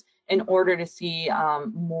towards in order to see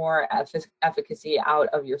more efficacy out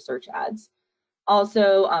of your search ads.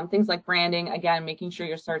 Also, things like branding, again, making sure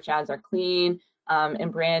your search ads are clean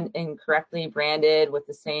and correctly branded with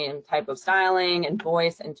the same type of styling and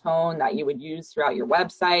voice and tone that you would use throughout your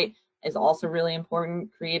website is also really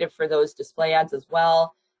important. Creative for those display ads as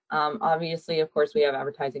well. Obviously, of course, we have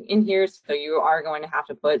advertising in here, so you are going to have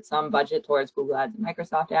to put some budget towards Google Ads and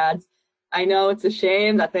Microsoft Ads. I know it's a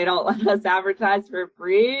shame that they don't let us advertise for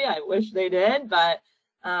free. I wish they did, but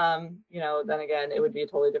then again, it would be a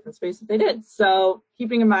totally different space if they did. So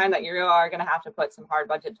keeping in mind that you are going to have to put some hard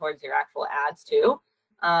budget towards your actual ads too.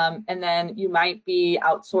 And then you might be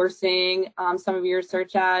outsourcing some of your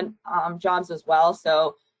search ad jobs as well.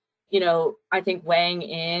 So, I think weighing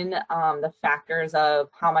in the factors of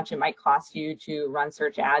how much it might cost you to run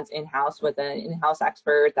search ads in-house with an in-house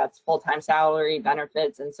expert that's full-time salary,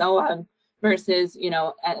 benefits, and so on, versus,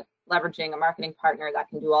 leveraging a marketing partner that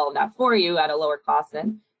can do all of that for you at a lower cost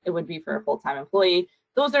than it would be for a full-time employee.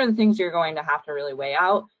 Those are the things you're going to have to really weigh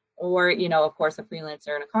out. Or, of course, a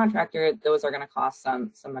freelancer and a contractor, those are going to cost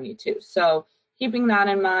some money too. So keeping that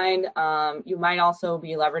in mind, you might also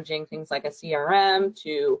be leveraging things like a CRM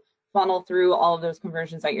to funnel through all of those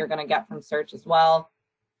conversions that you're going to get from search as well.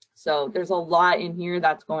 So there's a lot in here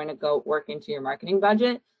that's going to go work into your marketing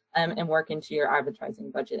budget and work into your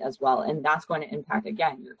advertising budget as well. And that's going to impact,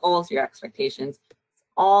 again, your goals, your expectations. It's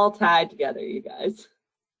all tied together, you guys.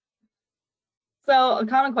 So a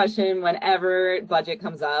common question whenever budget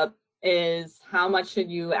comes up is, how much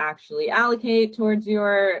should you actually allocate towards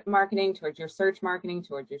your marketing, towards your search marketing,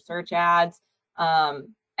 towards your search ads?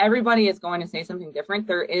 Everybody is going to say something different.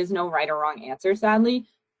 There is no right or wrong answer, sadly.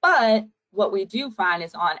 But what we do find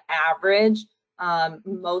is, on average,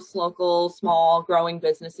 most local, small, growing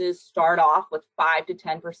businesses start off with 5 to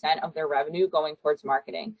 10% of their revenue going towards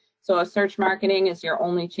marketing. So if search marketing is your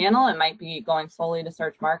only channel, it might be going solely to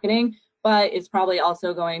search marketing, but it's probably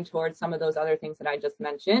also going towards some of those other things that I just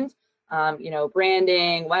mentioned.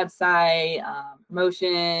 Branding, website,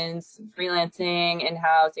 promotions, freelancing,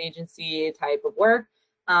 in-house agency type of work.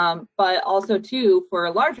 But also too, for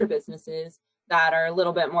larger businesses that are a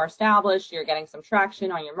little bit more established, you're getting some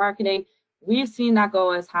traction on your marketing. We've seen that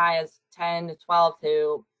go as high as 10 to 12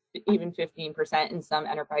 to even 15% in some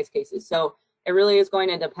enterprise cases. So it really is going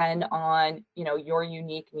to depend on, your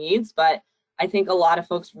unique needs. But I think a lot of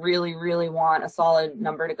folks really, really want a solid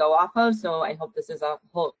number to go off of. So I hope this is a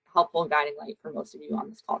helpful guiding light for most of you on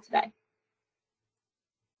this call today.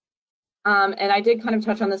 And I did kind of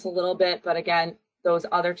touch on this a little bit, but again, those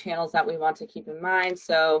other channels that we want to keep in mind.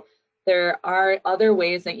 So there are other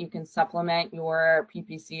ways that you can supplement your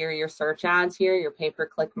PPC or your search ads here, your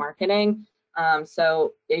pay-per-click marketing.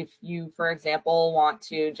 So if you, for example, want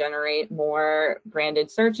to generate more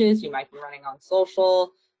branded searches, you might be running on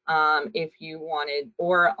social. If you wanted,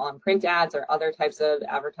 or on print ads or other types of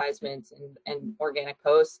advertisements and organic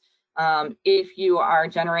posts. If you are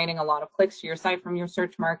generating a lot of clicks to your site from your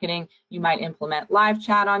search marketing, you might implement live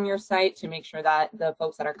chat on your site to make sure that the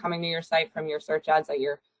folks that are coming to your site from your search ads that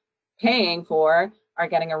you're paying for are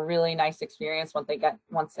getting a really nice experience once they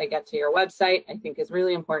get to your website. I think is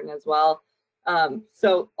really important as well.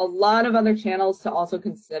 So a lot of other channels to also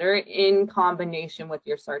consider in combination with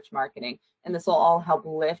your search marketing, and this will all help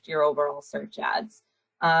lift your overall search ads.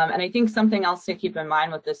 And I think something else to keep in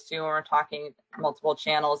mind with this too, when we're talking multiple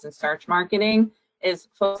channels and search marketing, is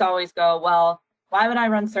folks always go, well, why would I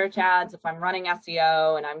run search ads if I'm running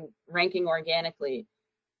SEO and I'm ranking organically?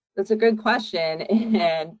 That's a good question.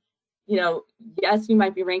 And, yes, you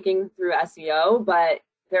might be ranking through SEO, but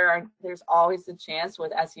there's always a chance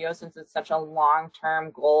with SEO, since it's such a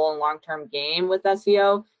long-term goal and long-term game with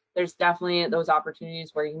SEO, there's definitely those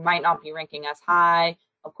opportunities where you might not be ranking as high.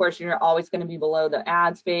 Of course, you're always going to be below the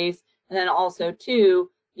ad space. And then also too,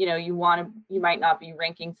 you might not be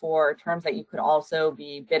ranking for terms that you could also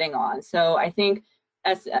be bidding on. So I think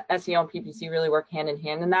SEO and PPC really work hand in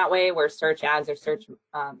hand in that way, where search ads or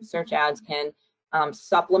search ads can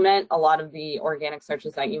supplement a lot of the organic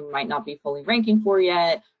searches that you might not be fully ranking for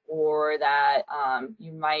yet, or that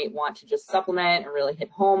you might want to just supplement and really hit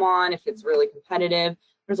home on if it's really competitive.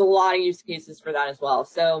 There's a lot of use cases for that as well.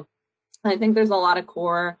 So I think there's a lot of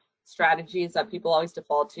core strategies that people always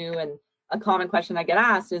default to. And a common question I get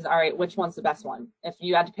asked is, all right, which one's the best one? If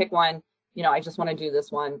you had to pick one, I just want to do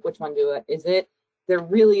this one, which one is it? There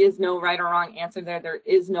really is no right or wrong answer there. There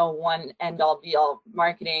is no one end all be all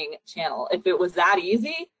marketing channel. If it was that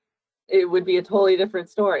easy, it would be a totally different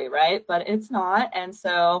story, right? But it's not. And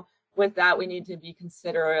so with that, we need to be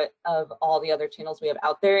considerate of all the other channels we have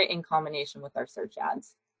out there in combination with our search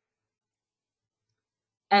ads.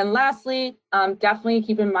 And lastly, definitely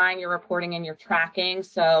keep in mind your reporting and your tracking.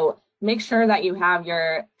 So make sure that you have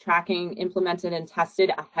your tracking implemented and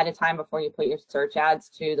tested ahead of time before you put your search ads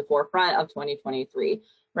to the forefront of 2023,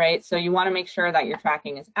 right? So you want to make sure that your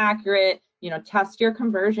tracking is accurate, test your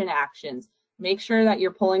conversion actions, make sure that you're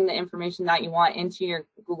pulling the information that you want into your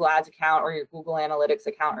Google Ads account or your Google Analytics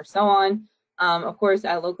account or so on. Of course,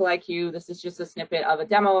 at Local IQ, this is just a snippet of a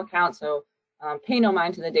demo account, so pay no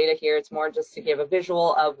mind to the data here. It's more just to give a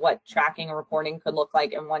visual of what tracking and reporting could look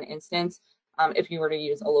like in one instance. If you were to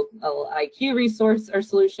use a Local IQ resource or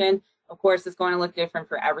solution, of course, it's going to look different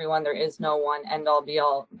for everyone. There is no one end all be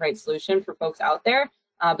all right solution for folks out there.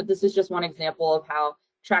 But this is just one example of how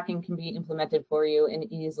tracking can be implemented for you and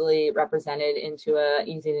easily represented into a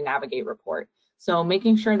easy to navigate report. So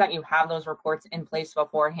making sure that you have those reports in place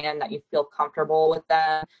beforehand, that you feel comfortable with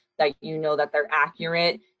them, that you know that they're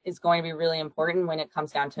accurate, is going to be really important when it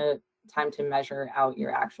comes down to time to measure out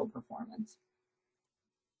your actual performance.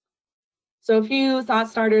 So a few thought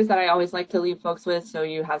starters that I always like to leave folks with, so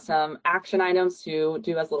you have some action items to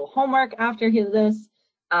do as little homework after this.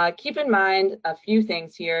 Keep in mind a few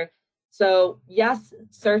things here. So yes,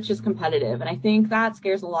 search is competitive, and I think that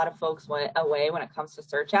scares a lot of folks away when it comes to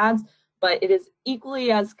search ads, but it is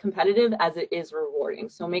equally as competitive as it is rewarding.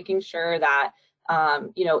 So making sure that,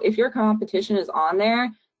 if your competition is on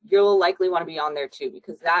there, you'll likely want to be on there too,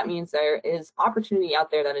 because that means there is opportunity out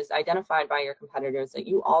there that is identified by your competitors that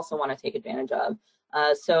you also want to take advantage of.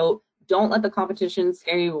 So don't let the competition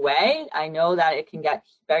scare you away. I know that it can get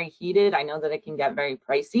very heated. I know that it can get very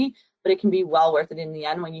pricey, but it can be well worth it in the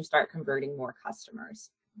end when you start converting more customers.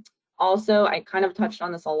 Also, I kind of touched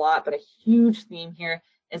on this a lot, but a huge theme here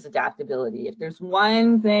is adaptability. If there's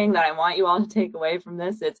one thing that I want you all to take away from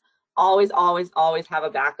this, it's always, always, always have a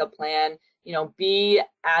backup plan. Be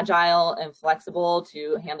agile and flexible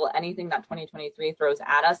to handle anything that 2023 throws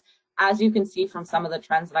at us. As you can see from some of the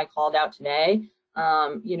trends that I called out today,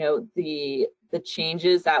 the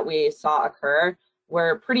changes that we saw occur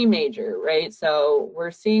were pretty major, right? So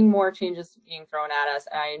we're seeing more changes being thrown at us,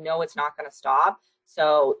 and I know it's not going to stop.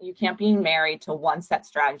 So you can't be married to one set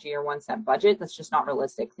strategy or one set budget. That's just not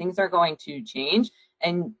realistic. Things are going to change,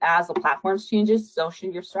 and as the platforms changes, so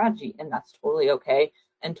should your strategy, and that's totally okay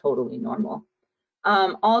and totally normal.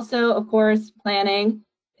 Also, of course, planning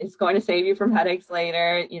is going to save you from headaches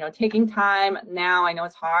later. Taking time now, I know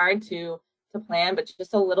it's hard to plan, but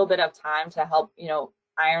just a little bit of time to help,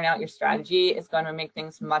 iron out your strategy is going to make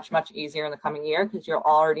things much, much easier in the coming year, because you'll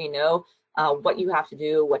already know what you have to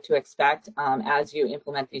do, what to expect as you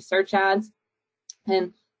implement these search ads.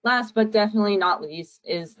 And last but definitely not least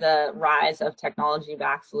is the rise of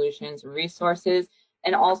technology-backed solutions, resources,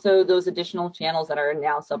 and also those additional channels that are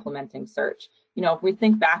now supplementing search. If we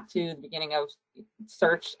think back to the beginning of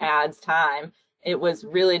search ads time, it was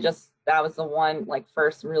really just, that was the one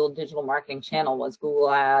first real digital marketing channel was Google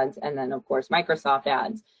Ads, and then of course Microsoft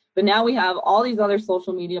Ads. But now we have all these other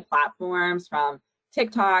social media platforms, from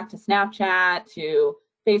TikTok to Snapchat to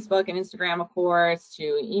Facebook and Instagram, of course,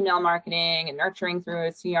 to email marketing and nurturing through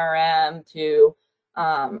a CRM, to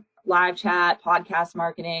live chat, podcast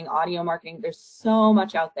marketing, audio marketing. There's so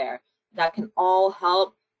much out there that can all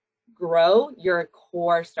help grow your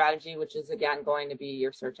core strategy, which is again going to be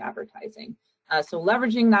your search advertising. So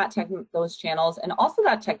leveraging those channels, and also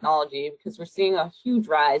that technology, because we're seeing a huge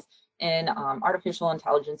rise in artificial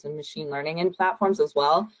intelligence and machine learning in platforms as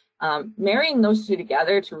well. Marrying those two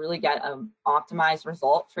together to really get an optimized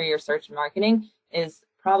result for your search and marketing is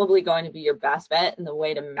probably going to be your best bet and the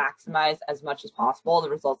way to maximize as much as possible the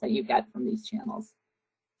results that you get from these channels.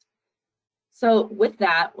 So with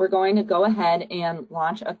that, we're going to go ahead and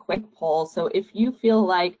launch a quick poll. So if you feel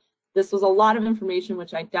like this was a lot of information,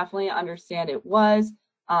 which I definitely understand it was,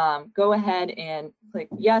 go ahead and click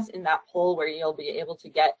yes in that poll where you'll be able to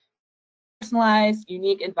get personalized,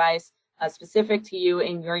 unique advice specific to you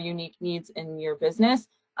and your unique needs in your business.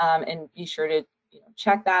 And be sure to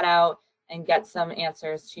check that out and get some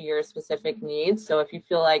answers to your specific needs. So if you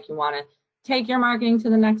feel like you want to take your marketing to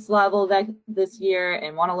the next level this year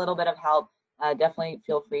and want a little bit of help, definitely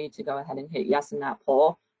feel free to go ahead and hit yes in that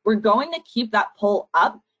poll. We're going to keep that poll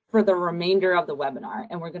up for the remainder of the webinar,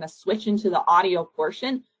 and we're going to switch into the audio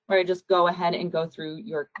portion where I just go ahead and go through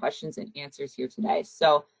your questions and answers here today.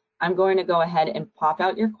 So I'm going to go ahead and pop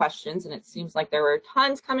out your questions, and it seems like there were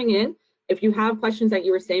tons coming in. If you have questions that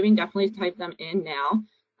you were saving, definitely type them in now.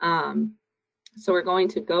 So we're going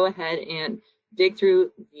to go ahead and dig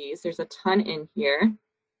through these. There's a ton in here.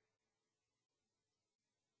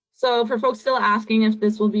 So for folks still asking if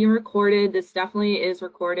this will be recorded, this definitely is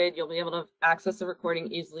recorded. You'll be able to access the recording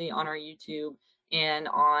easily on our YouTube and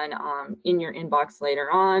on in your inbox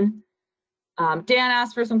later on. Dan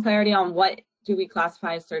asked for some clarity on what do we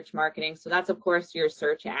classify as search marketing. So that's, of course, your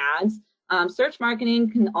search ads. Search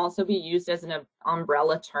marketing can also be used as an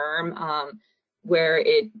umbrella term where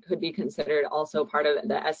it could be considered also part of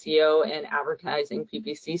the SEO and advertising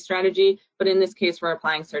PPC strategy. But in this case, we're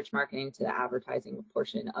applying search marketing to the advertising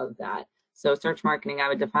portion of that. So search marketing I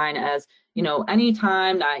would define as, any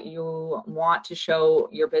time that you want to show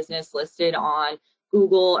your business listed on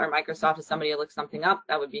Google or Microsoft if somebody looks something up,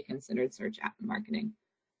 that would be considered search marketing.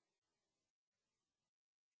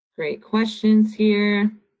 Great questions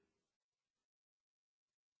here.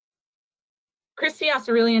 Christy asked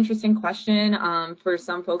a really interesting question. For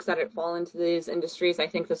some folks that fall into these industries, I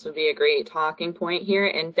think this would be a great talking point here.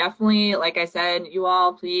 And definitely, like I said, you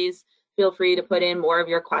all, please feel free to put in more of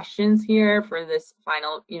your questions here for this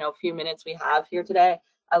final, few minutes we have here today.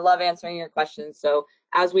 I love answering your questions. So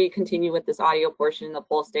as we continue with this audio portion, the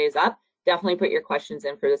poll stays up, definitely put your questions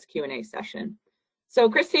in for this Q&A session. So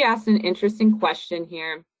Christy asked an interesting question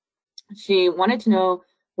here. She wanted to know,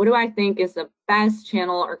 what do I think is the best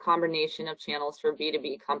channel or combination of channels for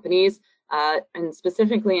B2B companies, and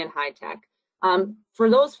specifically in high tech? For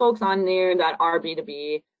those folks on there that are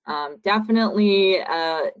B2B, definitely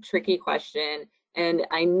a tricky question. And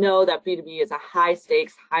I know that B2B is a high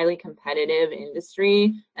stakes, highly competitive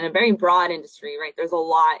industry and a very broad industry, right? There's a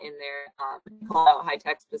lot in there, call out high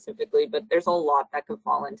tech specifically, but there's a lot that could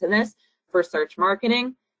fall into this for search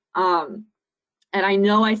marketing. And I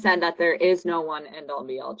know I said that there is no one end all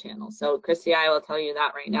be all channel. So Christy, I will tell you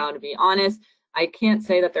that right now, to be honest, I can't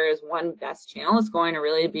say that there is one best channel. It's going to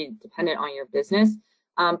really be dependent on your business.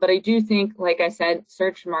 But I do think, like I said,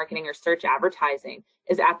 search marketing or search advertising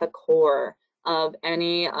is at the core of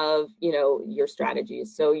any of, your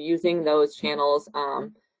strategies. So using those channels,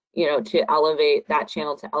 to elevate that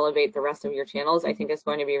channel, to elevate the rest of your channels, I think is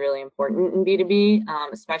going to be really important in B2B,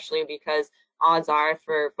 especially because odds are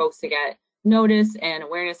for folks to get notice and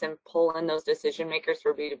awareness and pull in those decision makers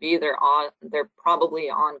for B2B, they're probably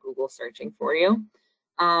on Google searching for you.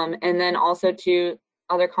 And then also to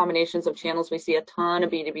other combinations of channels, we see a ton of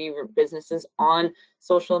B2B businesses on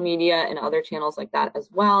social media and other channels like that as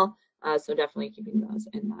well. So definitely keeping those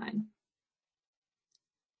in mind.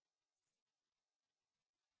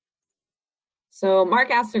 So Mark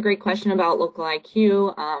asked a great question about local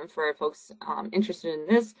IQ for folks interested in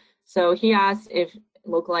this. So he asked if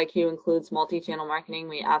local IQ includes multi-channel marketing.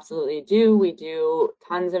 We absolutely do. We do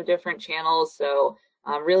tons of different channels. So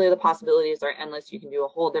really the possibilities are endless. You can do a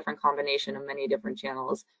whole different combination of many different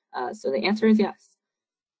channels. So the answer is yes.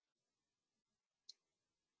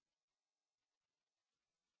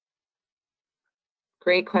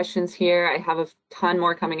 Great questions here. I have a ton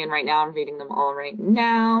more coming in right now. I'm reading them all right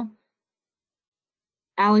now.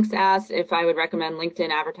 Alex asked if I would recommend LinkedIn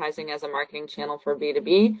advertising as a marketing channel for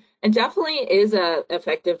B2B. It definitely is an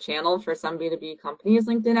effective channel for some B2B companies,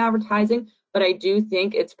 LinkedIn advertising, but I do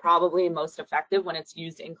think it's probably most effective when it's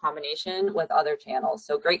used in combination with other channels.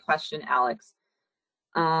 So great question, Alex.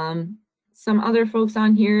 Some other folks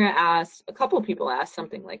on here asked, a couple people asked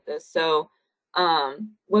something like this. So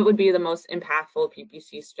what would be the most impactful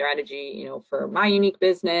PPC strategy, for my unique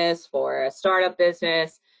business, for a startup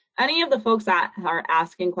business? Any of the folks that are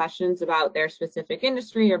asking questions about their specific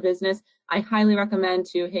industry or business, I highly recommend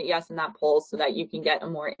to hit yes in that poll so that you can get a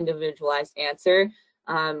more individualized answer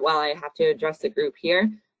while I have to address the group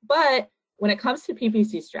here. But when it comes to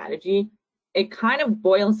PPC strategy, it kind of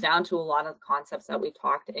boils down to a lot of concepts that we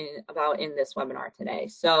talked about in this webinar today.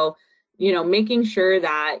 So, making sure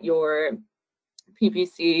that your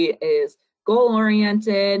PPC is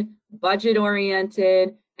goal-oriented,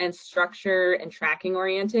 budget-oriented, and structure and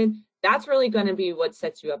tracking-oriented. That's really going to be what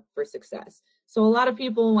sets you up for success. So a lot of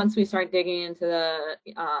people, once we start digging into the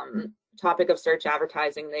topic of search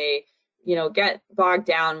advertising, they get bogged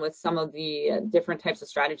down with some of the different types of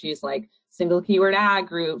strategies like single keyword ad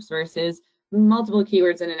groups versus multiple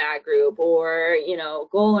keywords in an ad group, or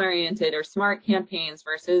goal-oriented or smart campaigns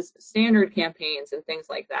versus standard campaigns and things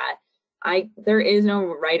like that. There is no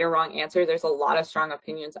right or wrong answer. There's a lot of strong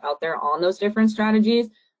opinions out there on those different strategies,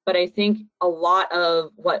 but I think a lot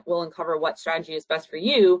of what will uncover what strategy is best for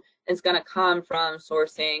you is going to come from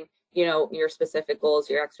sourcing, your specific goals,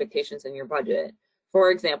 your expectations, and your budget.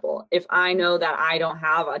 For example, if I know that I don't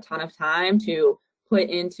have a ton of time to put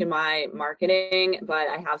into my marketing, but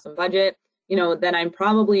I have some budget, then I'm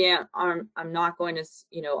probably I'm not going to,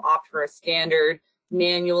 opt for a standard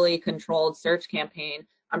manually controlled search campaign.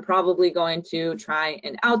 I'm probably going to try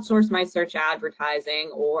and outsource my search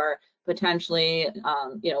advertising, or potentially,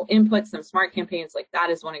 input some smart campaigns. Like that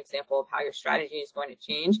is one example of how your strategy is going to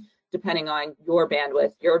change depending on your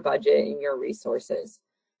bandwidth, your budget, and your resources.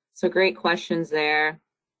 So great questions there.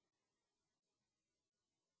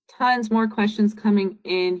 Tons more questions coming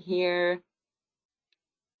in here.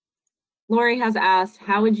 Lori has asked,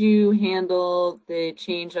 how would you handle the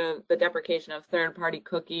deprecation of third-party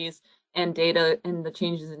cookies and data, and the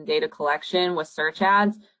changes in data collection with search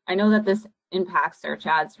ads? I know that this impacts search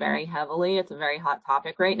ads very heavily. It's a very hot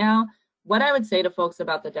topic right now. What I would say to folks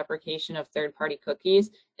about the deprecation of third-party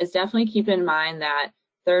cookies is definitely keep in mind that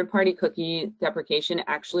third-party cookie deprecation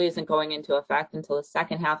actually isn't going into effect until the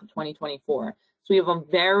second half of 2024. So we have a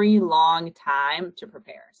very long time to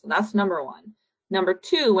prepare. So that's number one. Number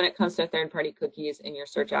two, when it comes to third-party cookies in your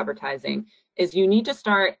search advertising, is you need to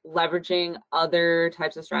start leveraging other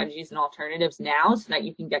types of strategies and alternatives now so that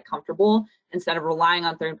you can get comfortable instead of relying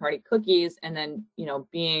on third-party cookies and then,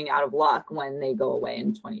 being out of luck when they go away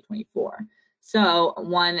in 2024. So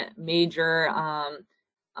one major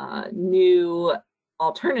new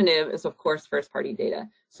alternative is, of course, first-party data.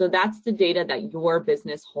 So that's the data that your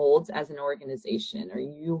business holds as an organization, or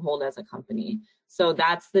you hold as a company. So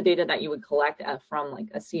that's the data that you would collect from like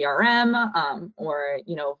a CRM, or,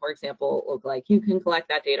 for example, Look-alike, you can collect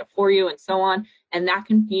that data for you and so on. And that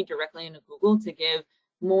can feed directly into Google to give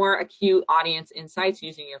more acute audience insights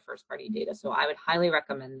using your first-party data. So I would highly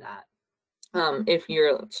recommend that if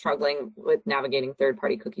you're struggling with navigating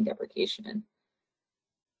third-party cookie deprecation.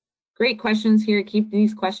 Great questions here. Keep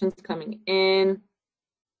these questions coming in.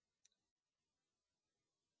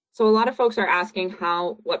 So a lot of folks are asking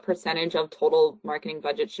what percentage of total marketing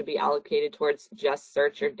budget should be allocated towards just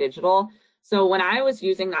search or digital. So when I was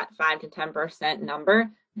using that 5 to 10%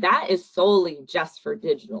 number, that is solely just for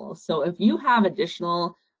digital. So if you have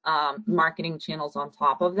additional marketing channels on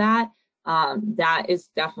top of that, that is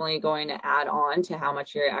definitely going to add on to how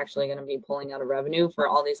much you're actually going to be pulling out of revenue for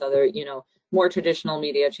all these other, more traditional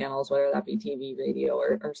media channels, whether that be TV, radio,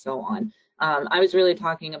 or so on. I was really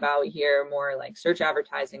talking about here more like search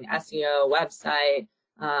advertising, SEO, website,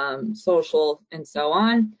 social, and so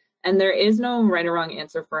on. And there is no right or wrong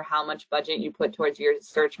answer for how much budget you put towards your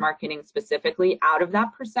search marketing specifically out of that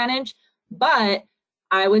percentage. But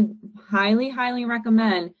I would highly, highly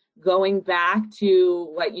recommend going back to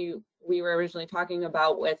what we were originally talking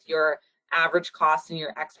about with your average costs and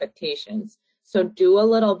your expectations. So do a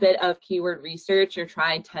little bit of keyword research, or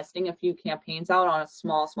try testing a few campaigns out on a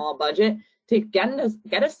small budget to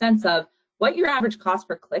get a sense of what your average cost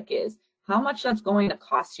per click is, how much that's going to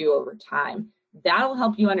cost you over time. That'll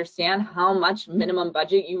help you understand how much minimum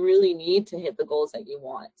budget you really need to hit the goals that you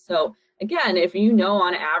want. So again, if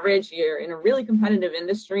on average you're in a really competitive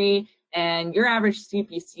industry and your average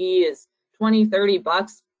CPC is 20, 30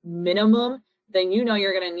 bucks minimum, then you're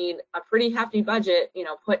going to need a pretty hefty budget,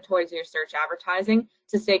 put towards your search advertising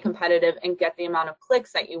to stay competitive and get the amount of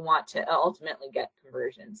clicks that you want to ultimately get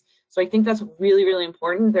conversions. So I think that's really, really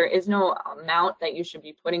important. There is no amount that you should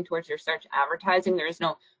be putting towards your search advertising. There is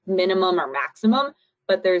no minimum or maximum,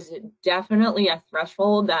 but there's definitely a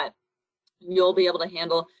threshold that you'll be able to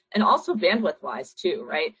handle, and also bandwidth wise too,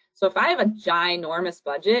 right? So if I have a ginormous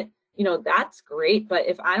budget, that's great, but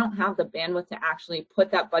if I don't have the bandwidth to actually put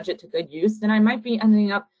that budget to good use, then I might be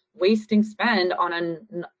ending up wasting spend on a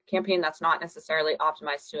campaign that's not necessarily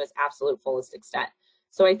optimized to its absolute fullest extent.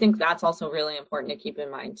 So I think that's also really important to keep in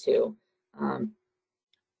mind too.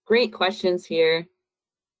 Great questions here.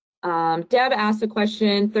 Deb asked a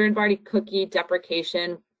question, third-party cookie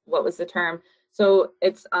deprecation, what was the term? So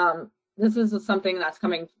it's this is something that's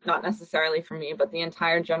coming not necessarily from me, but the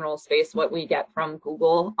entire general space, what we get from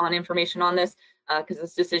Google on information on this, because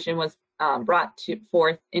this decision was brought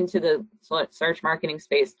forth into the search marketing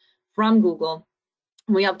space from Google.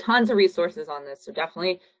 We have tons of resources on this, so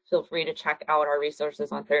definitely feel free to check out our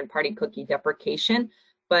resources on third-party cookie deprecation.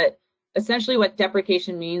 But essentially what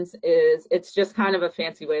deprecation means is it's just kind of a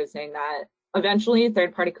fancy way of saying that eventually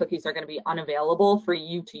third-party cookies are going to be unavailable for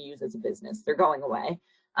you to use as a business. They're going away.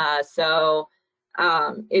 So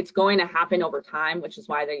it's going to happen over time, which is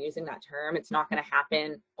why they're using that term. It's not going to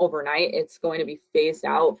happen overnight. It's going to be phased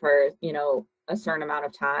out for, you know, a certain amount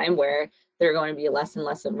of time where they're going to be less and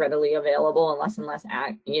less readily available and less,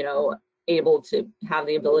 you know, able to have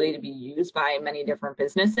the ability to be used by many different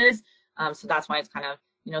businesses. So that's why it's kind of,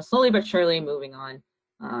 you know, slowly but surely moving on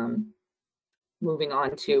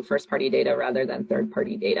to first-party data rather than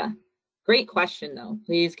third-party data. Great question, though.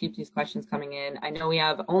 Please keep these questions coming in. I know we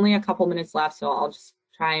have only a couple minutes left, so I'll just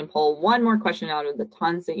try and pull one more question out of the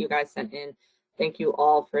tons that you guys sent in. Thank you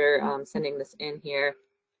all for sending this in here.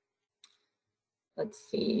 Let's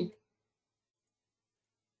see.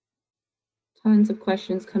 Tons of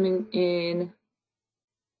questions coming in.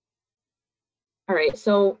 All right,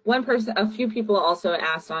 so a few people also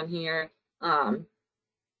asked on here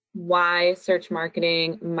why search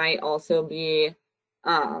marketing might also be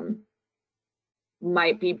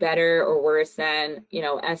might be better or worse than, you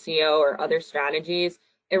know, SEO or other strategies.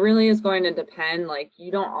 It really is going to depend. Like,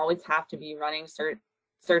 you don't always have to be running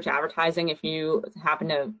search advertising if you happen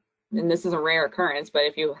to, and this is a rare occurrence, but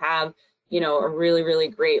if you have, you know, a really, really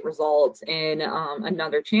great result in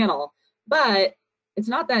another channel. But it's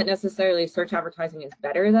not that necessarily search advertising is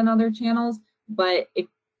better than other channels, but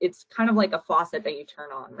it's kind of like a faucet that you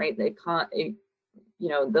turn on, right? You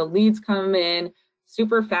know, the leads come in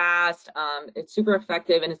super fast, it's super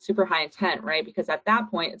effective, and it's super high intent, right? Because at that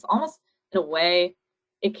point, it's almost, in a way,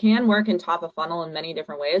 it can work in top of funnel in many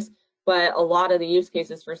different ways, but a lot of the use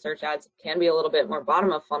cases for search ads can be a little bit more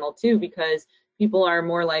bottom of funnel too, because people are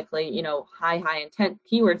more likely, you know, high intent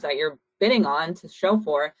keywords that you're bidding on to show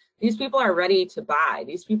for. These people are ready to buy.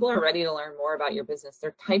 These people are ready to learn more about your business.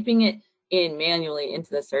 They're typing it in manually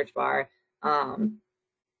into the search bar,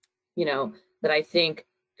 you know, that I think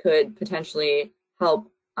could potentially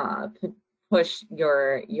help push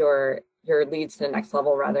your leads to the next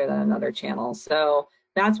level rather than another channel. So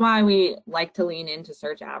that's why we like to lean into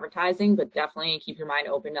search advertising, but definitely keep your mind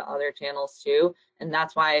open to other channels too. And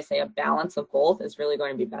that's why I say a balance of both is really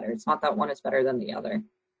going to be better. It's not that one is better than the other.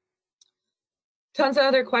 Tons of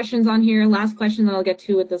other questions on here. Last question that I'll get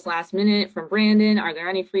to at this last minute from Brandon. Are there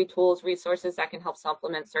any free tools, resources that can help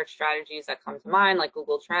supplement search strategies that come to mind, like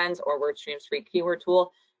Google Trends or WordStream's free keyword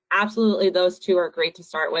tool? Absolutely, those two are great to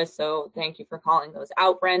start with. So thank you for calling those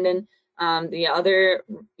out, Brandon. The other,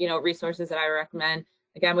 you know, resources that I recommend,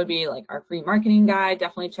 again, would be like our free marketing guide.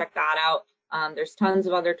 Definitely check that out. There's tons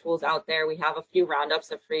of other tools out there. We have a few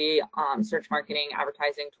roundups of free search marketing,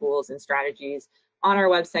 advertising tools and strategies on our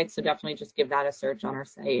website, so definitely just give that a search on our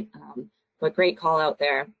site. But great call out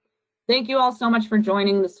there. Thank you all so much for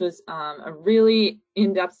joining. This was a really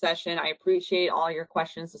in-depth session. I appreciate all your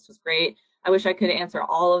questions. This was great. I wish I could answer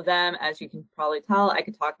all of them. As you can probably tell, I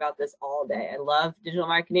could talk about this all day. I love digital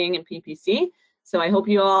marketing and PPC, so I hope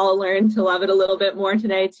you all learned to love it a little bit more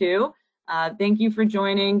today too. Thank you for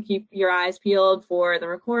joining. Keep your eyes peeled for the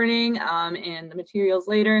recording and the materials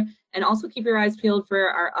later, and also keep your eyes peeled for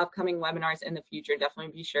our upcoming webinars in the future.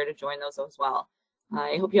 Definitely be sure to join those as well.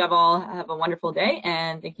 I hope you all have a wonderful day,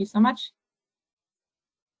 and thank you so much.